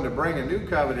that, though, and to bring a new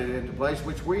covenant into place,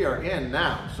 which we are in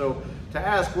now. So to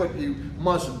ask what you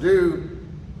must do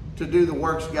to do the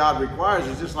works God requires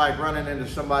is just like running into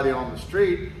somebody on the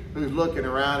street who's looking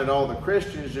around at all the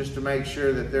Christians just to make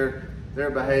sure that their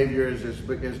behavior is as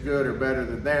good or better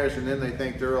than theirs, and then they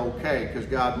think they're okay because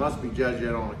God must be judging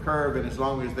it on a curve, and as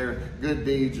long as their good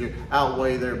deeds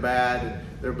outweigh their bad and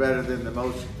they're better than the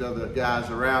most of the guys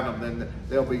around them, then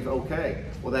they'll be okay.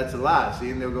 Well, that's a lie, see,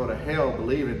 and they'll go to hell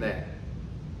believing that.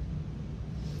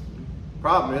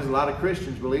 Problem is, a lot of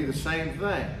Christians believe the same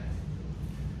thing.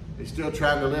 They're still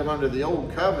trying to live under the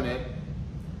old covenant,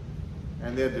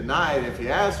 and they'll deny it if you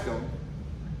ask them,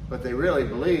 but they really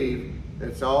believe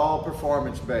it's all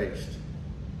performance-based.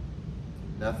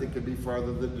 Nothing could be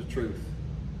further than the truth.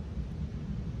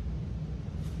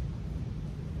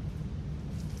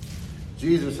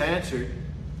 Jesus answered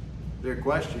their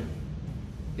question.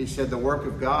 He said the work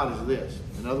of God is this.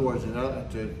 In other words,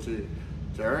 to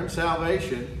earn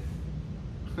salvation,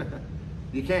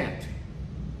 you can't.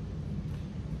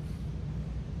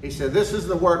 He said this is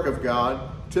the work of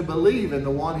God, to believe in the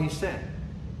one he sent.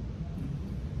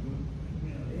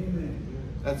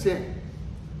 That's it.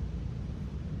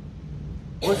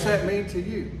 What's that mean to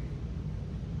you?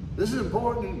 This is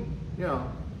important, you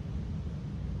know.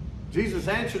 Jesus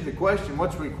answered the question,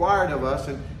 what's required of us,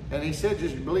 and he said,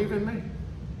 just believe in me.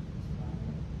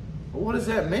 Well, what does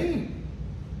that mean?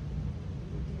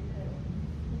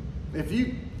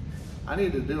 I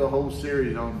need to do a whole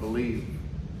series on believe.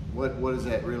 What does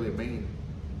that really mean?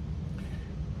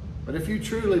 But if you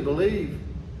truly believe,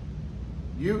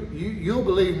 you'll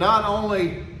believe not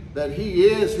only that he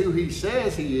is who he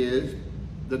says he is,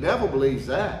 the devil believes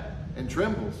that and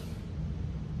trembles,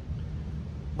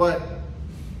 but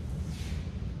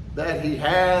that he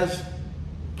has,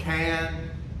 can,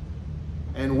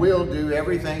 and will do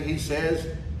everything he says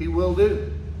he will do.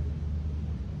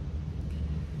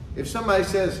 If somebody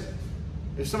says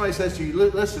to you,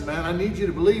 listen, man, I need you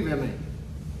to believe in me,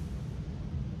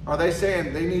 are they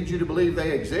saying they need you to believe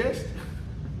they exist?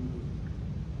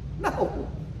 No.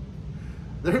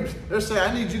 They're saying,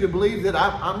 I need you to believe that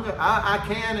I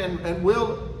can and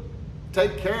will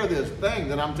take care of this thing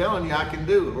that I'm telling you I can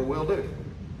do or will do.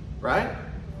 Right?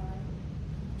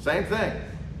 Same thing.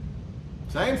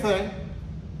 Same thing.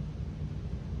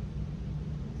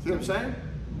 See what I'm saying?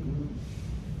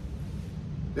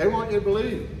 They want you to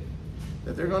believe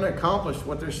that they're going to accomplish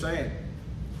what they're saying.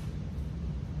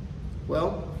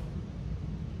 Well,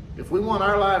 if we want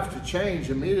our lives to change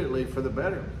immediately for the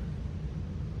better,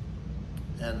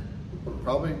 and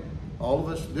probably all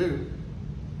of us do.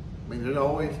 I mean, there's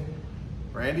always,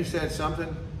 Randy said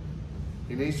something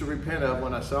he needs to repent of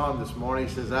when I saw him this morning.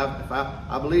 He says,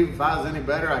 I believe if I was any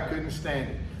better, I couldn't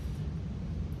stand it.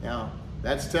 Now,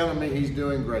 that's telling me he's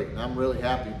doing great, and I'm really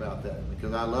happy about that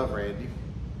because I love Randy.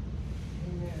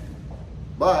 Amen.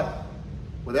 But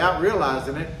without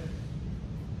realizing it,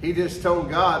 he just told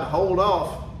God, hold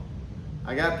off.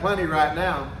 I got plenty right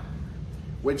now,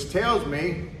 which tells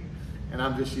me, and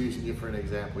I'm just using you for an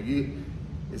example,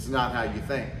 it's not how you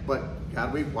think. But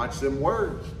God, we watch them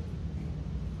words.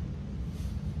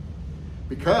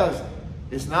 Because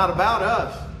it's not about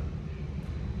us.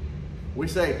 We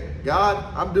say, God,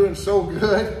 I'm doing so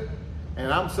good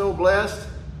and I'm so blessed,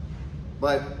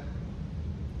 but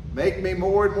make me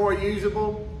more and more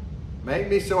usable. Make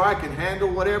me so I can handle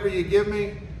whatever you give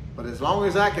me. But as long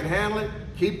as I can handle it,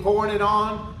 keep pouring it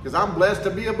on, because I'm blessed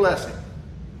to be a blessing.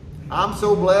 I'm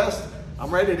so blessed, I'm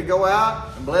ready to go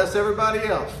out and bless everybody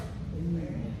else.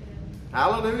 Amen.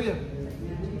 Hallelujah.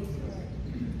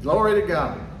 Amen. Glory to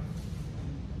God.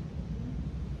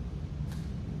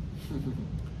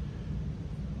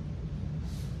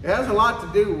 It has a lot to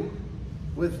do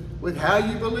with how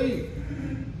you believe.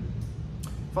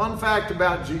 Fun fact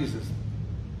about Jesus.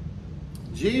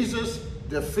 Jesus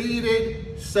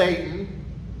defeated Satan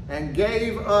and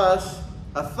gave us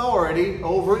authority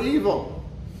over evil.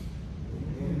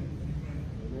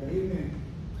 Amen.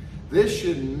 This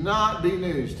should not be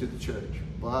news to the church,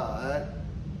 but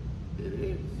it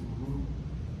is.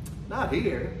 Not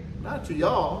here, not to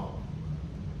y'all.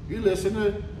 You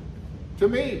listen to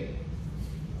me.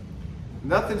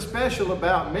 Nothing special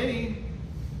about me.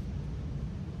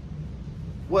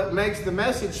 What makes the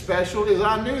message special is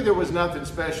I knew there was nothing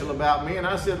special about me, and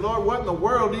I said, Lord, what in the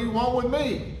world do you want with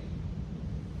me?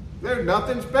 There's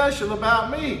nothing special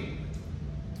about me.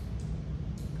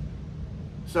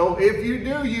 So if you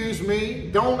do use me,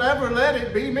 don't ever let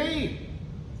it be me.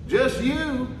 Just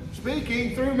you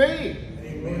speaking through me.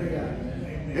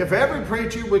 Amen. If every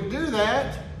preacher would do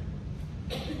that,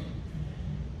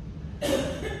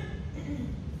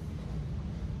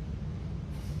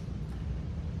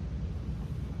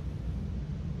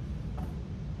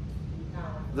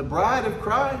 the bride of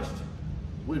Christ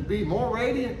would be more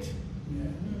radiant.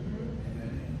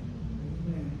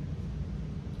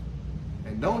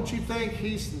 And don't you think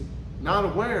he's not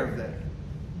aware of that?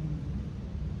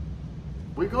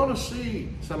 We're going to see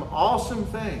some awesome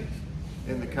things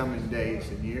in the coming days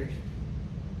and years.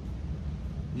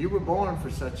 You were born for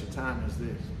such a time as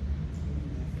this.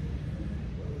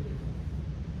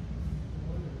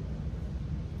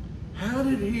 How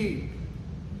did he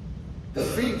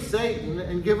defeat Satan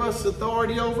and give us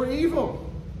authority over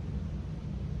evil?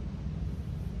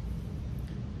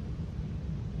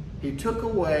 He took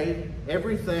away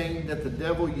everything that the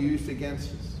devil used against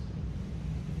us.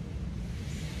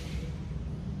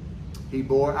 He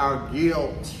bore our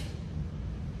guilt.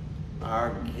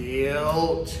 Our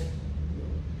guilt.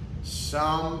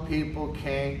 Some people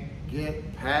can't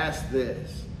get past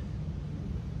this.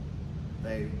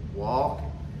 They walk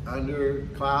under a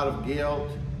cloud of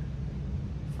guilt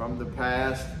from the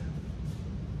past.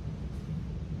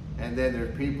 And then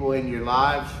there's people in your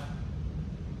lives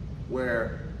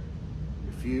where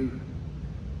if you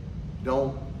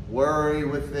don't worry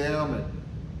with them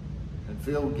and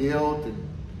feel guilt and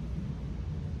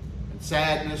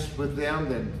sadness with them,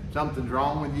 then something's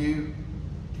wrong with you.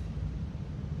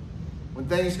 When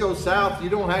things go south, you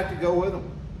don't have to go with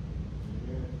them.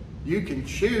 You can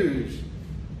choose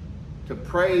to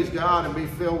praise God and be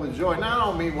filled with joy. Now, I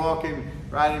don't mean walking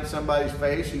right in somebody's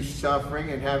face who's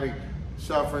suffering and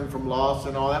suffering from loss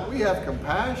and all that. We have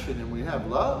compassion and we have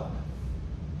love.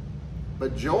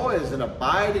 But joy is an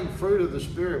abiding fruit of the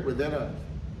Spirit within us.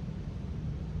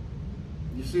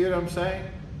 You see what I'm saying?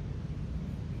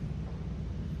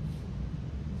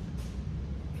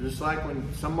 Just like when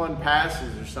someone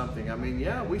passes or something. I mean,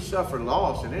 yeah, we suffer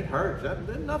loss and it hurts.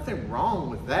 There's nothing wrong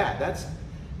with that.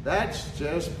 That's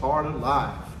just part of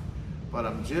life. But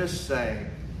I'm just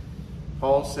saying,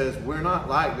 Paul says we're not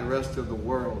like the rest of the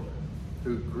world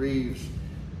who grieves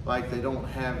like they don't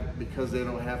have, because they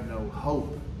don't have no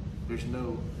hope.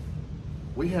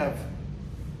 We have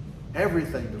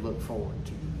everything to look forward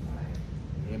to.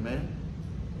 Amen.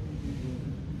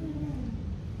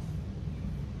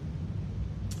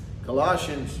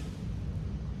 Colossians,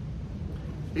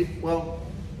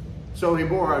 so he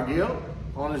bore our guilt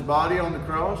on his body on the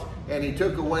cross, and he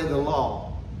took away the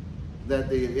law that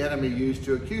the enemy used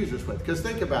to accuse us with. Because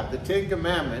think about it, the Ten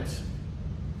Commandments,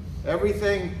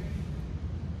 everything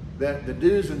that the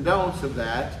do's and don'ts of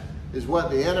that is what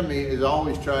the enemy is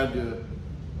always trying to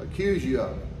accuse you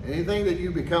of. Anything that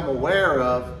you become aware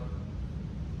of,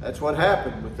 that's what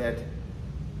happened with that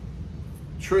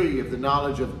tree of the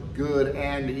knowledge of good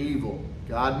and evil.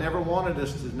 God never wanted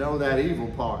us to know that evil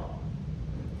part.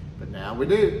 But now we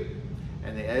do.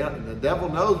 And the devil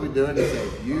knows we do it. He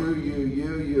says,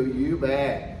 you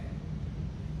bad.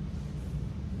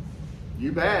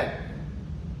 You bad.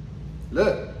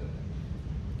 Look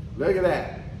at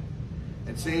that.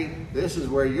 And see, this is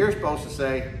where you're supposed to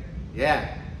say,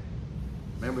 yeah,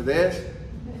 remember this?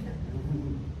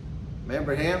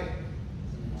 Remember him?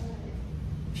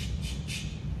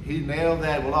 He nailed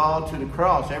that law to the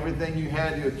cross. Everything you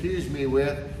had to accuse me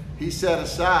with, he set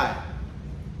aside.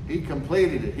 He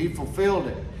completed it. He fulfilled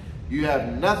it. You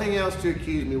have nothing else to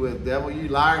accuse me with, devil. You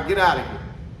liar. Get out of here.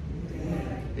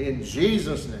 In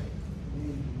Jesus' name.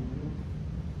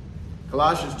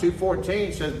 Colossians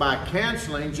 2:14 says, by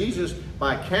canceling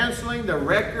the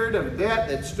record of debt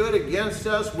that stood against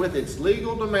us with its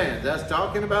legal demands. That's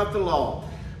talking about the law.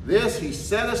 This he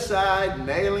set aside,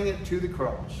 nailing it to the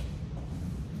cross.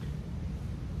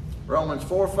 Romans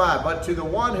 4:5, but to the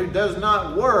one who does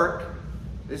not work,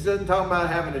 this isn't talking about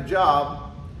having a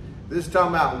job. This is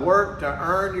talking about work to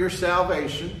earn your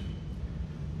salvation.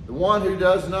 The one who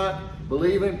does not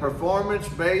believe in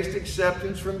performance-based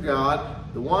acceptance from God.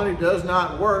 The one who does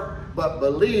not work but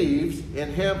believes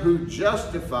in him who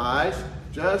justifies,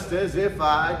 just as if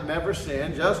I'd never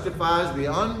sinned, justifies the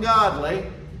ungodly.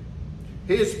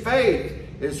 His faith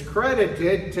is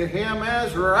credited to him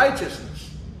as righteousness.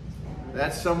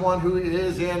 That's someone who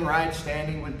is in right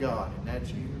standing with God. And that's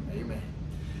you. Amen.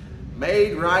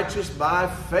 Made righteous by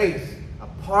faith,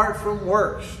 apart from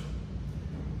works.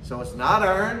 So it's not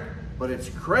earned, but it's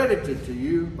credited to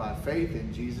you by faith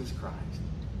in Jesus Christ.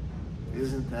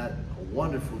 Isn't that a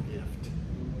wonderful gift?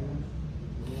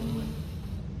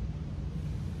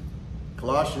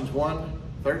 Colossians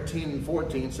 1:13 and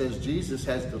 14 says Jesus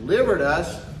has delivered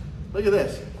us, look at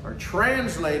this, or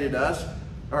translated us,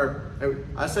 or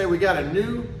I say we got a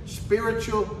new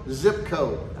spiritual zip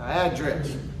code,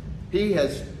 address. He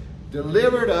has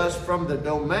delivered us from the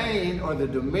domain or the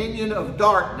dominion of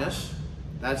darkness.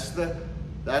 That's the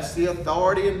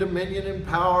authority and dominion and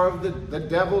power of the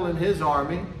devil and his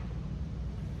army.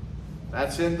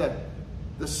 That's in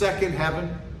the second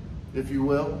heaven, if you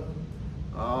will.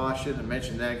 Oh, I shouldn't have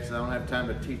mentioned that because I don't have time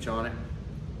to teach on it.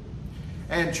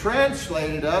 And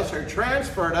translated us or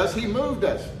transferred us. He moved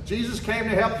us. Jesus came to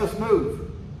help us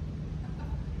move.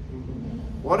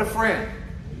 What a friend.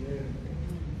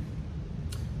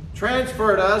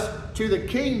 Transferred us to the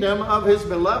kingdom of his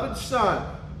beloved Son.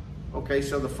 Okay,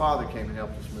 so the Father came and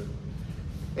helped us move.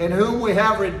 In whom we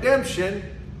have redemption,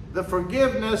 the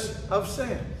forgiveness of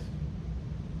sins.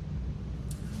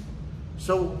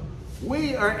 So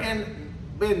we are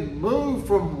been moved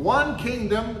from one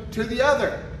kingdom to the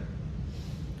other.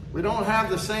 We don't have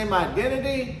the same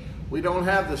identity. We don't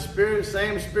have the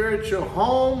same spiritual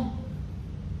home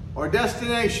or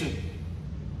destination.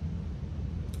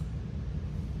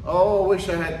 Oh, I wish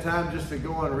I had time just to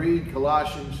go and read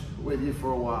Colossians with you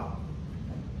for a while.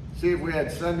 See if we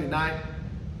had Sunday night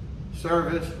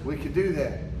service, we could do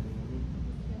that.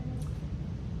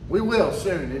 We will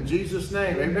soon, in Jesus'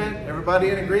 name. Amen? Everybody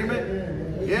in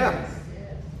agreement? Yeah.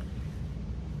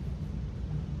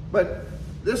 But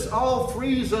this all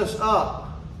frees us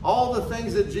up. All the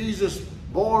things that Jesus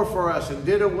bore for us and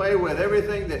did away with,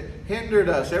 everything that hindered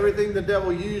us, everything the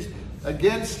devil used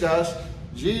against us,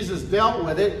 Jesus dealt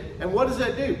with it. And what does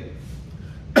that do?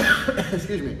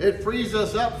 Excuse me. It frees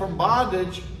us up from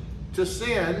bondage to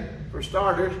sin, for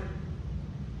starters.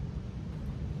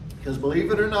 Because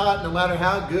believe it or not, no matter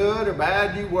how good or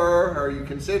bad you were, or you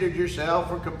considered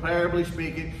yourself, or comparably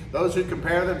speaking, those who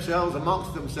compare themselves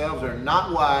amongst themselves are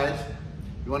not wise.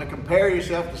 You want to compare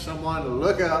yourself to someone,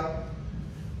 look up.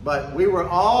 But we were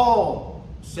all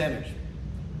sinners.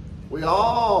 We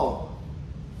all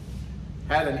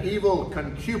had an evil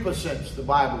concupiscence, the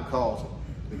Bible calls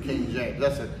it, the King James.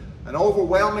 That's an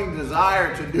overwhelming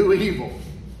desire to do evil.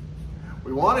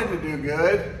 We wanted to do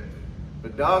good,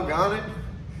 but doggone it,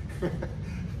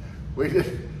 we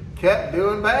just kept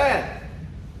doing bad.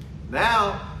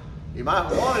 Now, you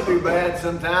might want to do bad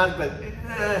sometimes, but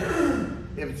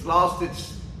if it's lost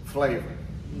its flavor,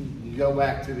 you go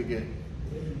back to the good.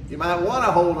 You might want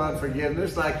to hold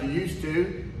unforgiveness like you used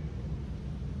to.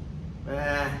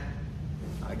 I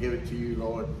give it to you,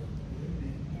 Lord.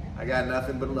 I got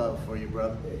nothing but love for you,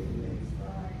 brother.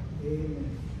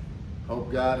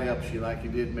 Hope God helps you like he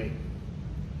did me.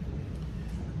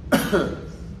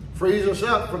 Frees us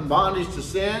up from bondage to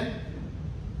sin.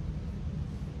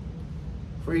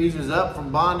 Frees us up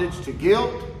from bondage to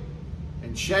guilt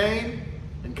and shame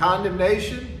and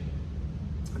condemnation.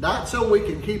 Not so we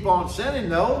can keep on sinning,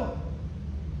 though,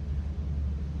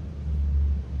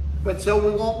 but so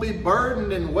we won't be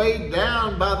burdened and weighed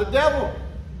down by the devil.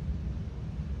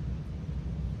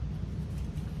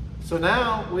 So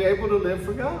now we're able to live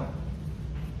for God.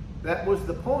 That was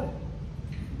the point.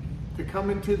 To come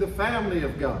into the family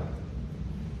of God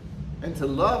and to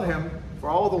love him for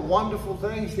all the wonderful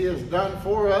things he has done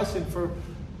for us and for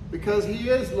Because He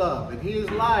is love, and He is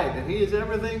light, and He is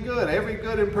everything good. Every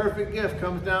good and perfect gift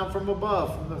comes down from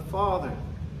above, from the Father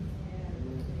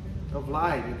of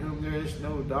light, in whom there is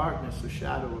no darkness, or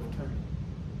shadow of turning.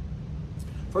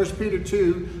 1 Peter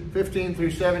 2, 15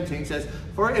 through 17 says,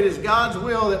 "For it is God's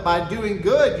will that by doing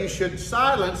good you should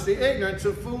silence the ignorance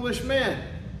of foolish men."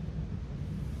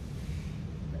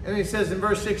 And he says in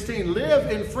verse 16, "Live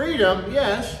in freedom,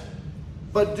 yes,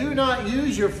 but do not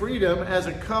use your freedom as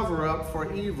a cover-up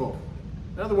for evil."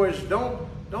 In other words,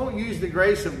 don't use the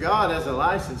grace of God as a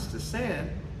license to sin.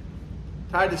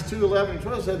 Titus 2, 11 and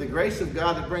 12 said, "The grace of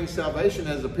God that brings salvation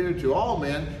has appeared to all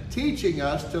men, teaching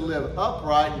us to live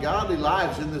upright and godly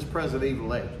lives in this present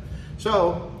evil age."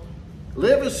 So,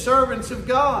 live as servants of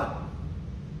God.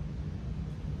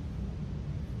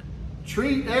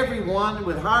 Treat everyone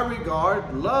with high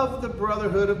regard. Love the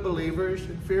brotherhood of believers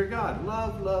and fear God.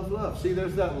 Love, love, love. See,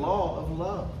 there's that law of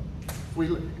love.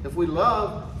 If we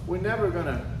love, we're never going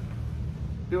to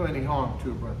do any harm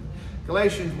to a brother.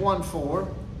 Galatians 1:4,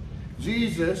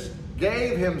 Jesus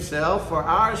gave Himself for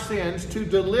our sins to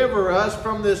deliver us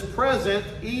from this present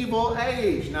evil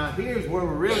age. Now, here's where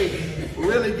we're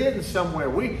really getting somewhere.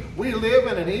 We live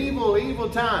in an evil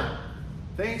time.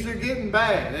 Things are getting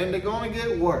bad, and they're going to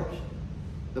get worse.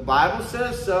 The Bible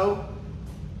says so.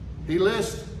 He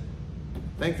lists,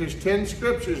 I think there's 10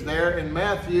 scriptures there in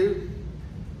Matthew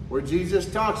where Jesus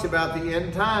talks about the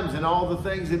end times and all the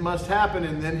things that must happen,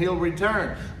 and then He'll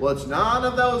return. Well, it's none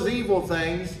of those evil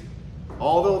things,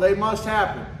 although they must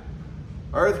happen.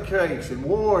 Earthquakes and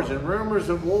wars and rumors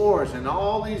of wars and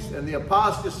all these, and the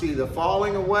apostasy, the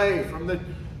falling away from the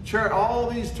church, all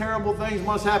these terrible things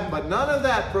must happen. But none of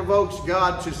that provokes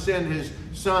God to send His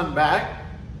Son back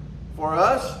for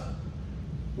us.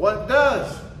 What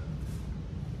does?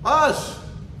 Us.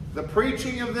 The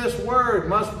preaching of this word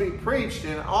must be preached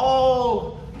to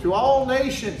all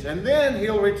nations, and then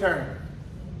He'll return.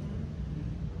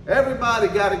 Everybody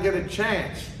got to get a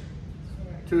chance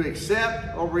to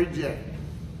accept or reject.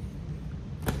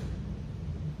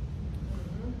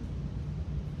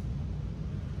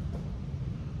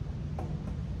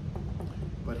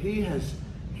 But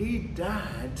He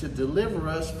died to deliver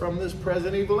us from this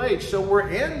present evil age. So we're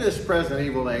in this present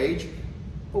evil age,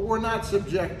 but we're not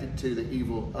subjected to the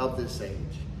evil of this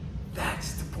age.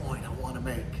 That's the point I want to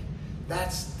make.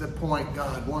 That's the point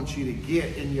God wants you to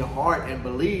get in your heart and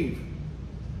believe.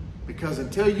 Because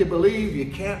until you believe, you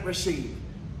can't receive.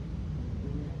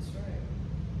 That's right.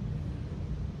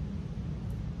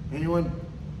 Anyone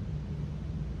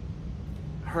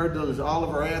heard those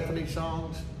Oliver Anthony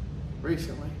songs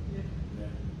recently?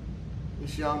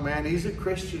 This young man, he's a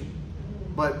Christian,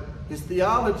 but his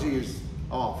theology is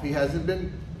off. He hasn't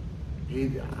been.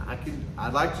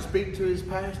 I'd like to speak to his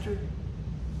pastor,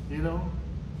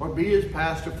 or be his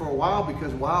pastor for a while,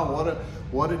 because wow,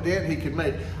 what a dent he could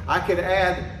make. I could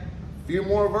add a few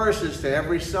more verses to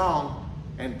every song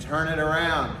and turn it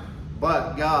around.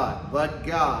 But God, but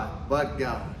God, but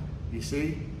God. You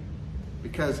see,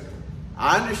 because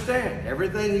I understand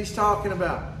everything he's talking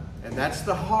about. And that's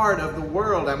the heart of the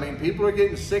world. I mean, people are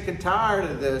getting sick and tired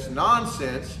of this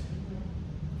nonsense.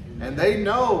 And they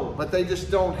know, but they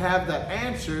just don't have the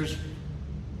answers.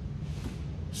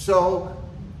 So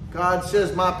God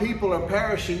says, my people are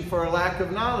perishing for a lack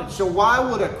of knowledge. So why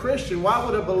would a Christian, why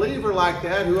would a believer like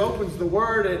that, who opens the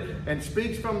Word and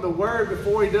speaks from the Word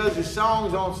before he does his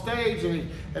songs on stage,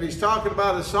 and he's talking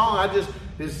about a song,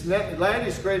 his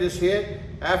latest greatest hit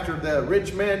after the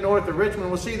rich man north of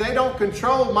Richmond. Well, see, they don't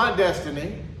control my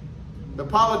destiny. The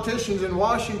politicians in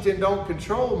Washington don't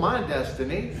control my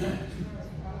destiny.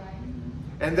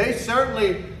 And they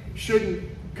certainly shouldn't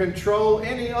control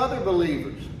any other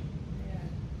believers.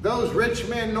 Those rich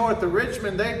men north of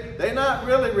Richmond, they're not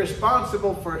really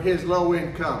responsible for his low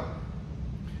income.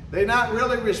 They're not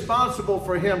really responsible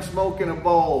for him smoking a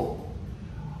bowl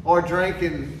or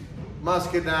drinking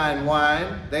muscadine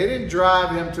wine. They didn't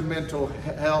drive him to mental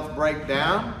health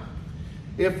breakdown.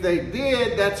 If they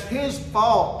did, that's his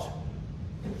fault.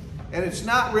 And it's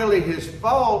not really his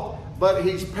fault, but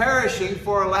he's perishing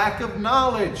for a lack of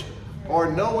knowledge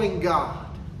or knowing God.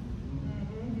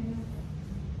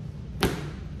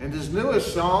 And his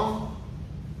newest song,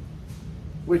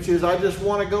 which is I Just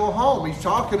Want to Go Home, he's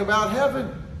talking about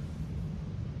heaven.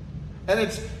 And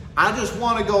it's, I just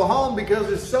want to go home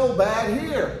because it's so bad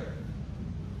here.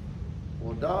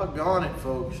 Well, doggone it,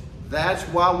 folks. That's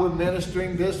why we're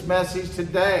ministering this message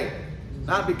today.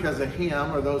 Not because of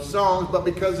him or those songs, but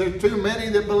because there are too many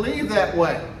that believe that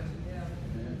way.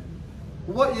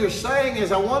 What you're saying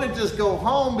is, I want to just go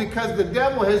home because the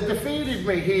devil has defeated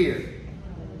me here.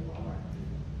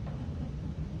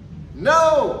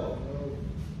 No!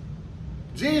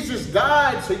 Jesus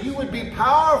died so you would be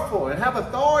powerful and have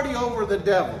authority over the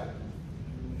devil.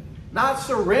 Not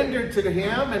surrender to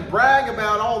him and brag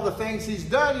about all the things he's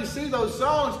done. You see those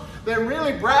songs, they're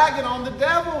really bragging on the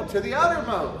devil to the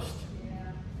uttermost.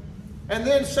 And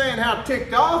then saying how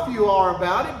ticked off you are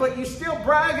about it, but you're still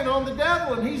bragging on the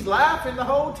devil and he's laughing the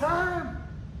whole time.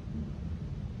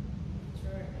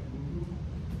 That's right.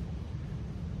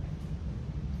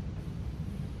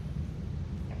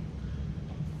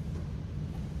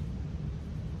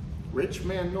 Rich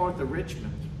men north of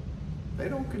Richmond, they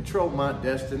don't control my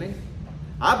destiny.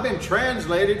 I've been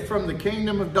translated from the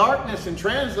kingdom of darkness and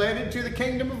translated to the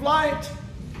kingdom of light.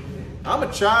 I'm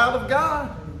a child of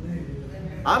God.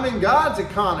 I'm in God's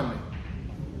economy.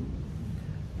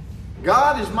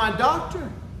 God is my doctor.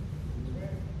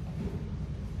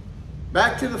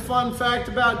 Back to the fun fact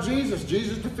about Jesus.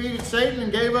 Jesus defeated Satan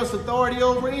and gave us authority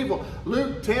over evil.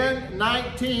 Luke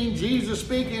 10:19, Jesus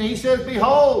speaking, he says,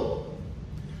 "Behold,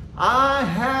 I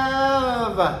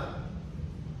have,"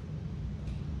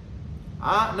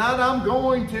 not I'm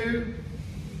going to,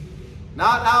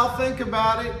 not I'll think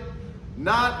about it,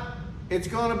 not it's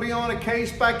going to be on a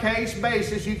case-by-case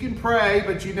basis. You can pray,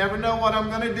 but you never know what I'm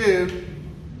going to do.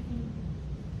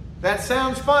 That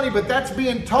sounds funny, but that's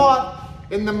being taught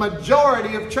in the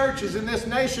majority of churches in this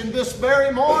nation this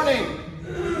very morning.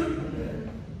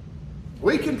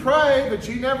 We can pray, but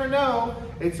you never know.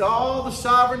 It's all the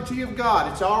sovereignty of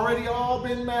God. It's already all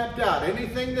been mapped out.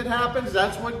 Anything that happens,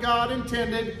 that's what God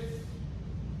intended.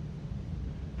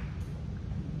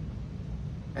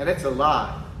 And it's a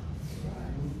lie.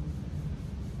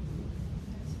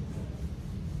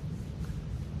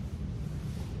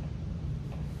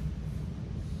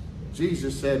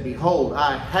 Jesus said, "Behold,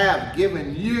 I have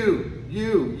given you.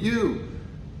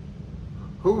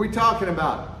 Who are we talking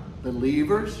about?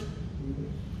 Believers.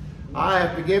 I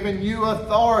have given you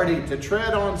authority to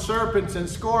tread on serpents and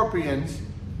scorpions."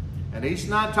 And he's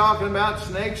not talking about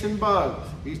snakes and bugs.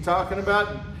 He's talking about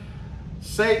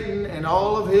Satan and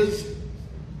all of his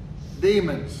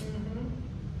demons.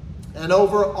 And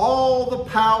over all the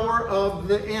power of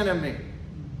the enemy.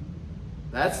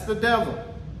 That's the devil.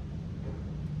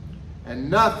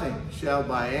 And nothing shall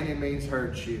by any means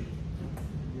hurt you.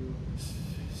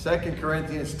 2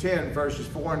 Corinthians 10 verses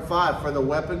 4 and 5. For the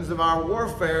weapons of our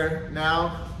warfare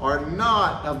now are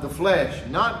not of the flesh,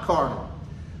 not carnal,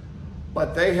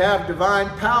 but they have divine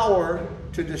power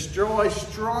to destroy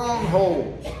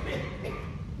strongholds.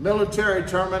 Military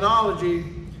terminology,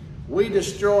 we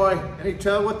destroy, and you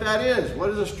tell what that is. What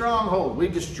is a stronghold? We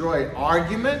destroy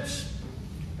arguments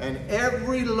and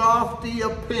every lofty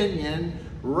opinion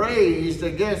raised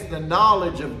against the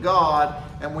knowledge of God,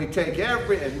 and we take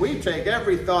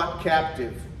every thought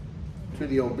captive to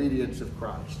the obedience of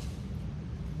Christ.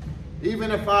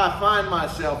 Even if I find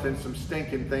myself in some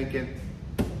stinking thinking,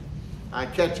 I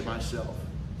catch myself.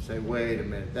 Say, wait a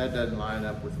minute, that doesn't line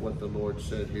up with what the Lord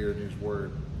said here in his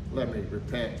word. Let me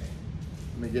repent.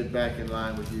 Let me get back in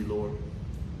line with you, Lord.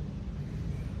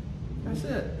 That's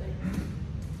it.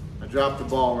 I dropped the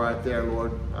ball right there,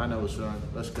 Lord. I know, son.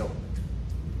 Let's go.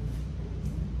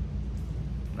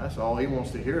 That's all he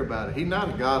wants to hear about it. He's not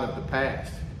a God of the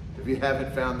past, if you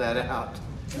haven't found that out.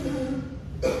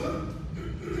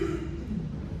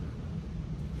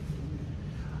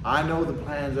 I know the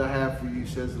plans I have for you,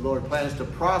 says the Lord. Plans to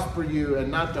prosper you and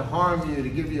not to harm you, to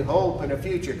give you hope and a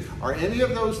future. Are any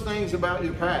of those things about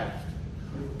your past?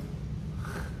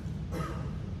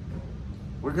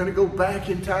 We're going to go back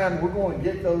in time. We're going to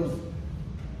get those.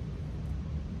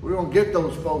 We're going to get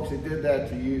those folks that did that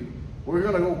to you. We're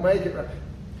going to go make it right.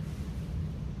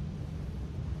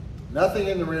 Nothing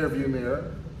in the rearview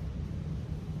mirror.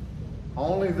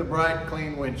 Only the bright,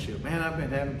 clean windshield. Man, I've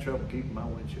been having trouble keeping my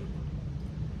windshield.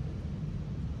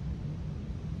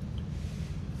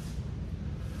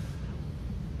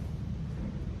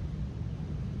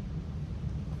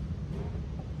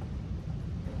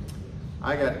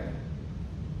 I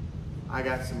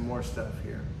got some more stuff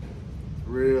here. It's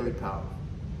really powerful.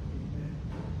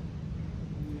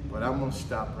 But I'm going to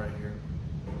stop right here.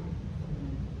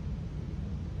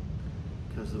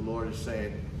 Because the Lord is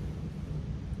saying,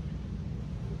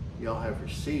 y'all have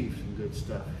received some good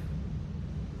stuff.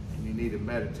 And you need to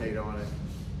meditate on it.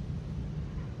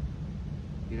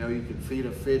 You know, you can feed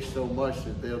a fish so much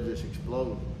that they'll just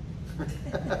explode.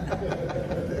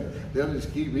 They'll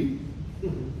just keep eating.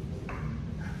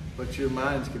 But your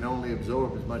minds can only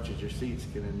absorb as much as your seats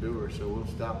can endure. So we'll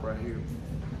stop right here.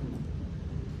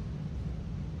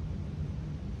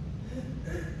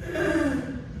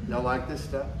 Y'all like this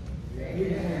stuff?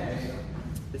 Yes.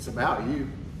 It's about you.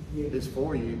 It's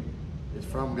for you. It's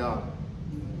from God.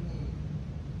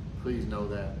 Please know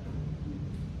that.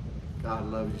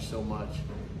 God loves you so much.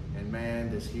 And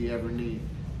man, does he ever need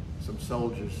some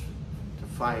soldiers to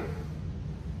fight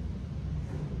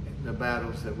the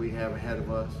battles that we have ahead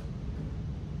of us.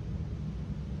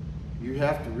 You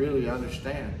have to really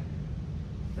understand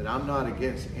that I'm not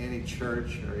against any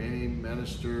church or any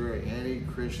minister or any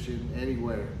Christian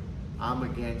anywhere. I'm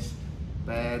against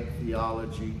bad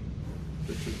theology,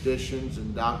 the traditions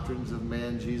and doctrines of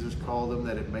men, Jesus called them,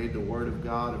 that have made the Word of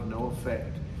God of no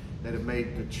effect, that have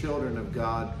made the children of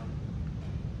God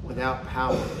without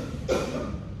power.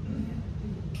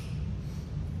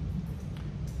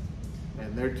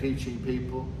 And they're teaching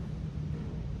people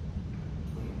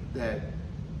that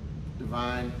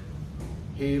divine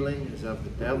healing is of the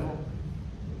devil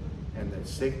and that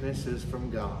sickness is from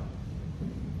God.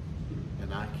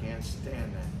 And I can't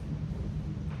stand that.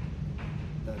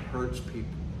 That hurts people.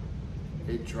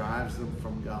 It drives them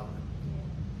from God.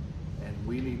 And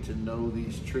we need to know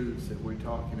these truths that we're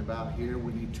talking about here.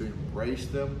 We need to embrace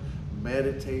them,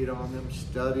 meditate on them,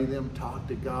 study them, talk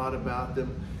to God about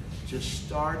them. Just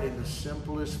start in the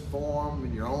simplest form,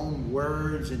 in your own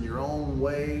words, in your own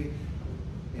way,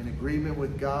 in agreement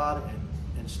with God,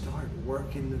 and start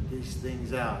working these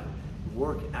things out.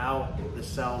 Work out the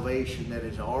salvation that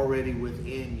is already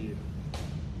within you.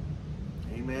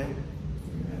 Amen.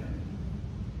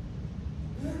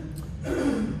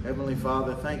 Heavenly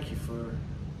Father, thank you for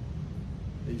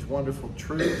these wonderful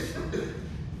truths.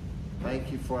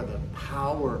 Thank you for the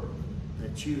power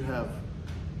that you have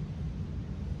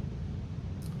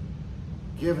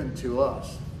given to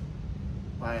us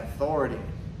by authority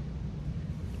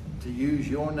to use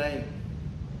your name.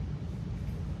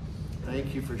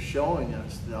 Thank you for showing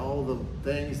us all the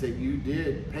things that you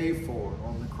did pay for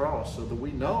on the cross so that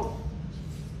we know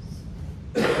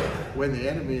when the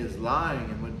enemy is lying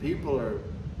and when people are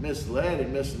misled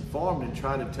and misinformed and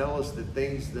try to tell us that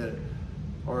things that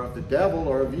are of the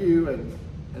devil are of you, and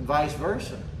vice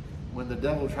versa, when the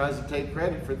devil tries to take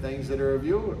credit for things that are of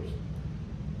yours.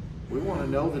 We want to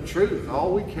know the truth.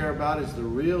 All we care about is the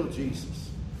real Jesus.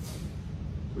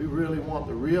 We really want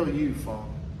the real you, Father.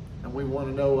 And we want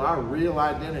to know our real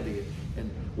identity and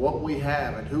what we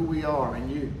have and who we are in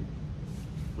you.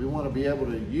 We want to be able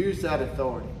to use that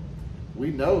authority.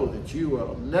 We know that you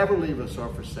will never leave us or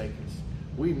forsake us.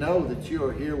 We know that you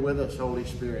are here with us, Holy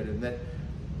Spirit, and that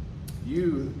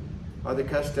you are the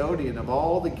custodian of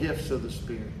all the gifts of the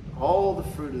Spirit, all the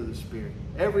fruit of the Spirit,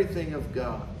 everything of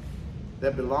God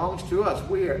that belongs to us.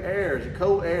 We are heirs,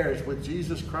 co-heirs with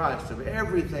Jesus Christ of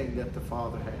everything that the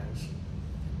Father has.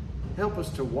 Help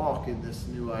us to walk in this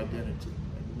new identity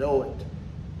and know it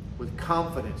with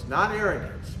confidence, not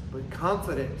arrogance, but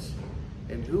confidence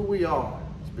in who we are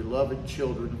as beloved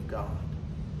children of God.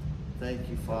 Thank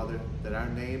you, Father, that our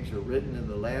names are written in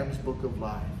the Lamb's Book of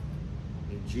Life.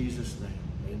 In Jesus' name,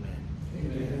 amen.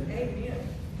 Amen.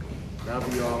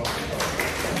 Love you all.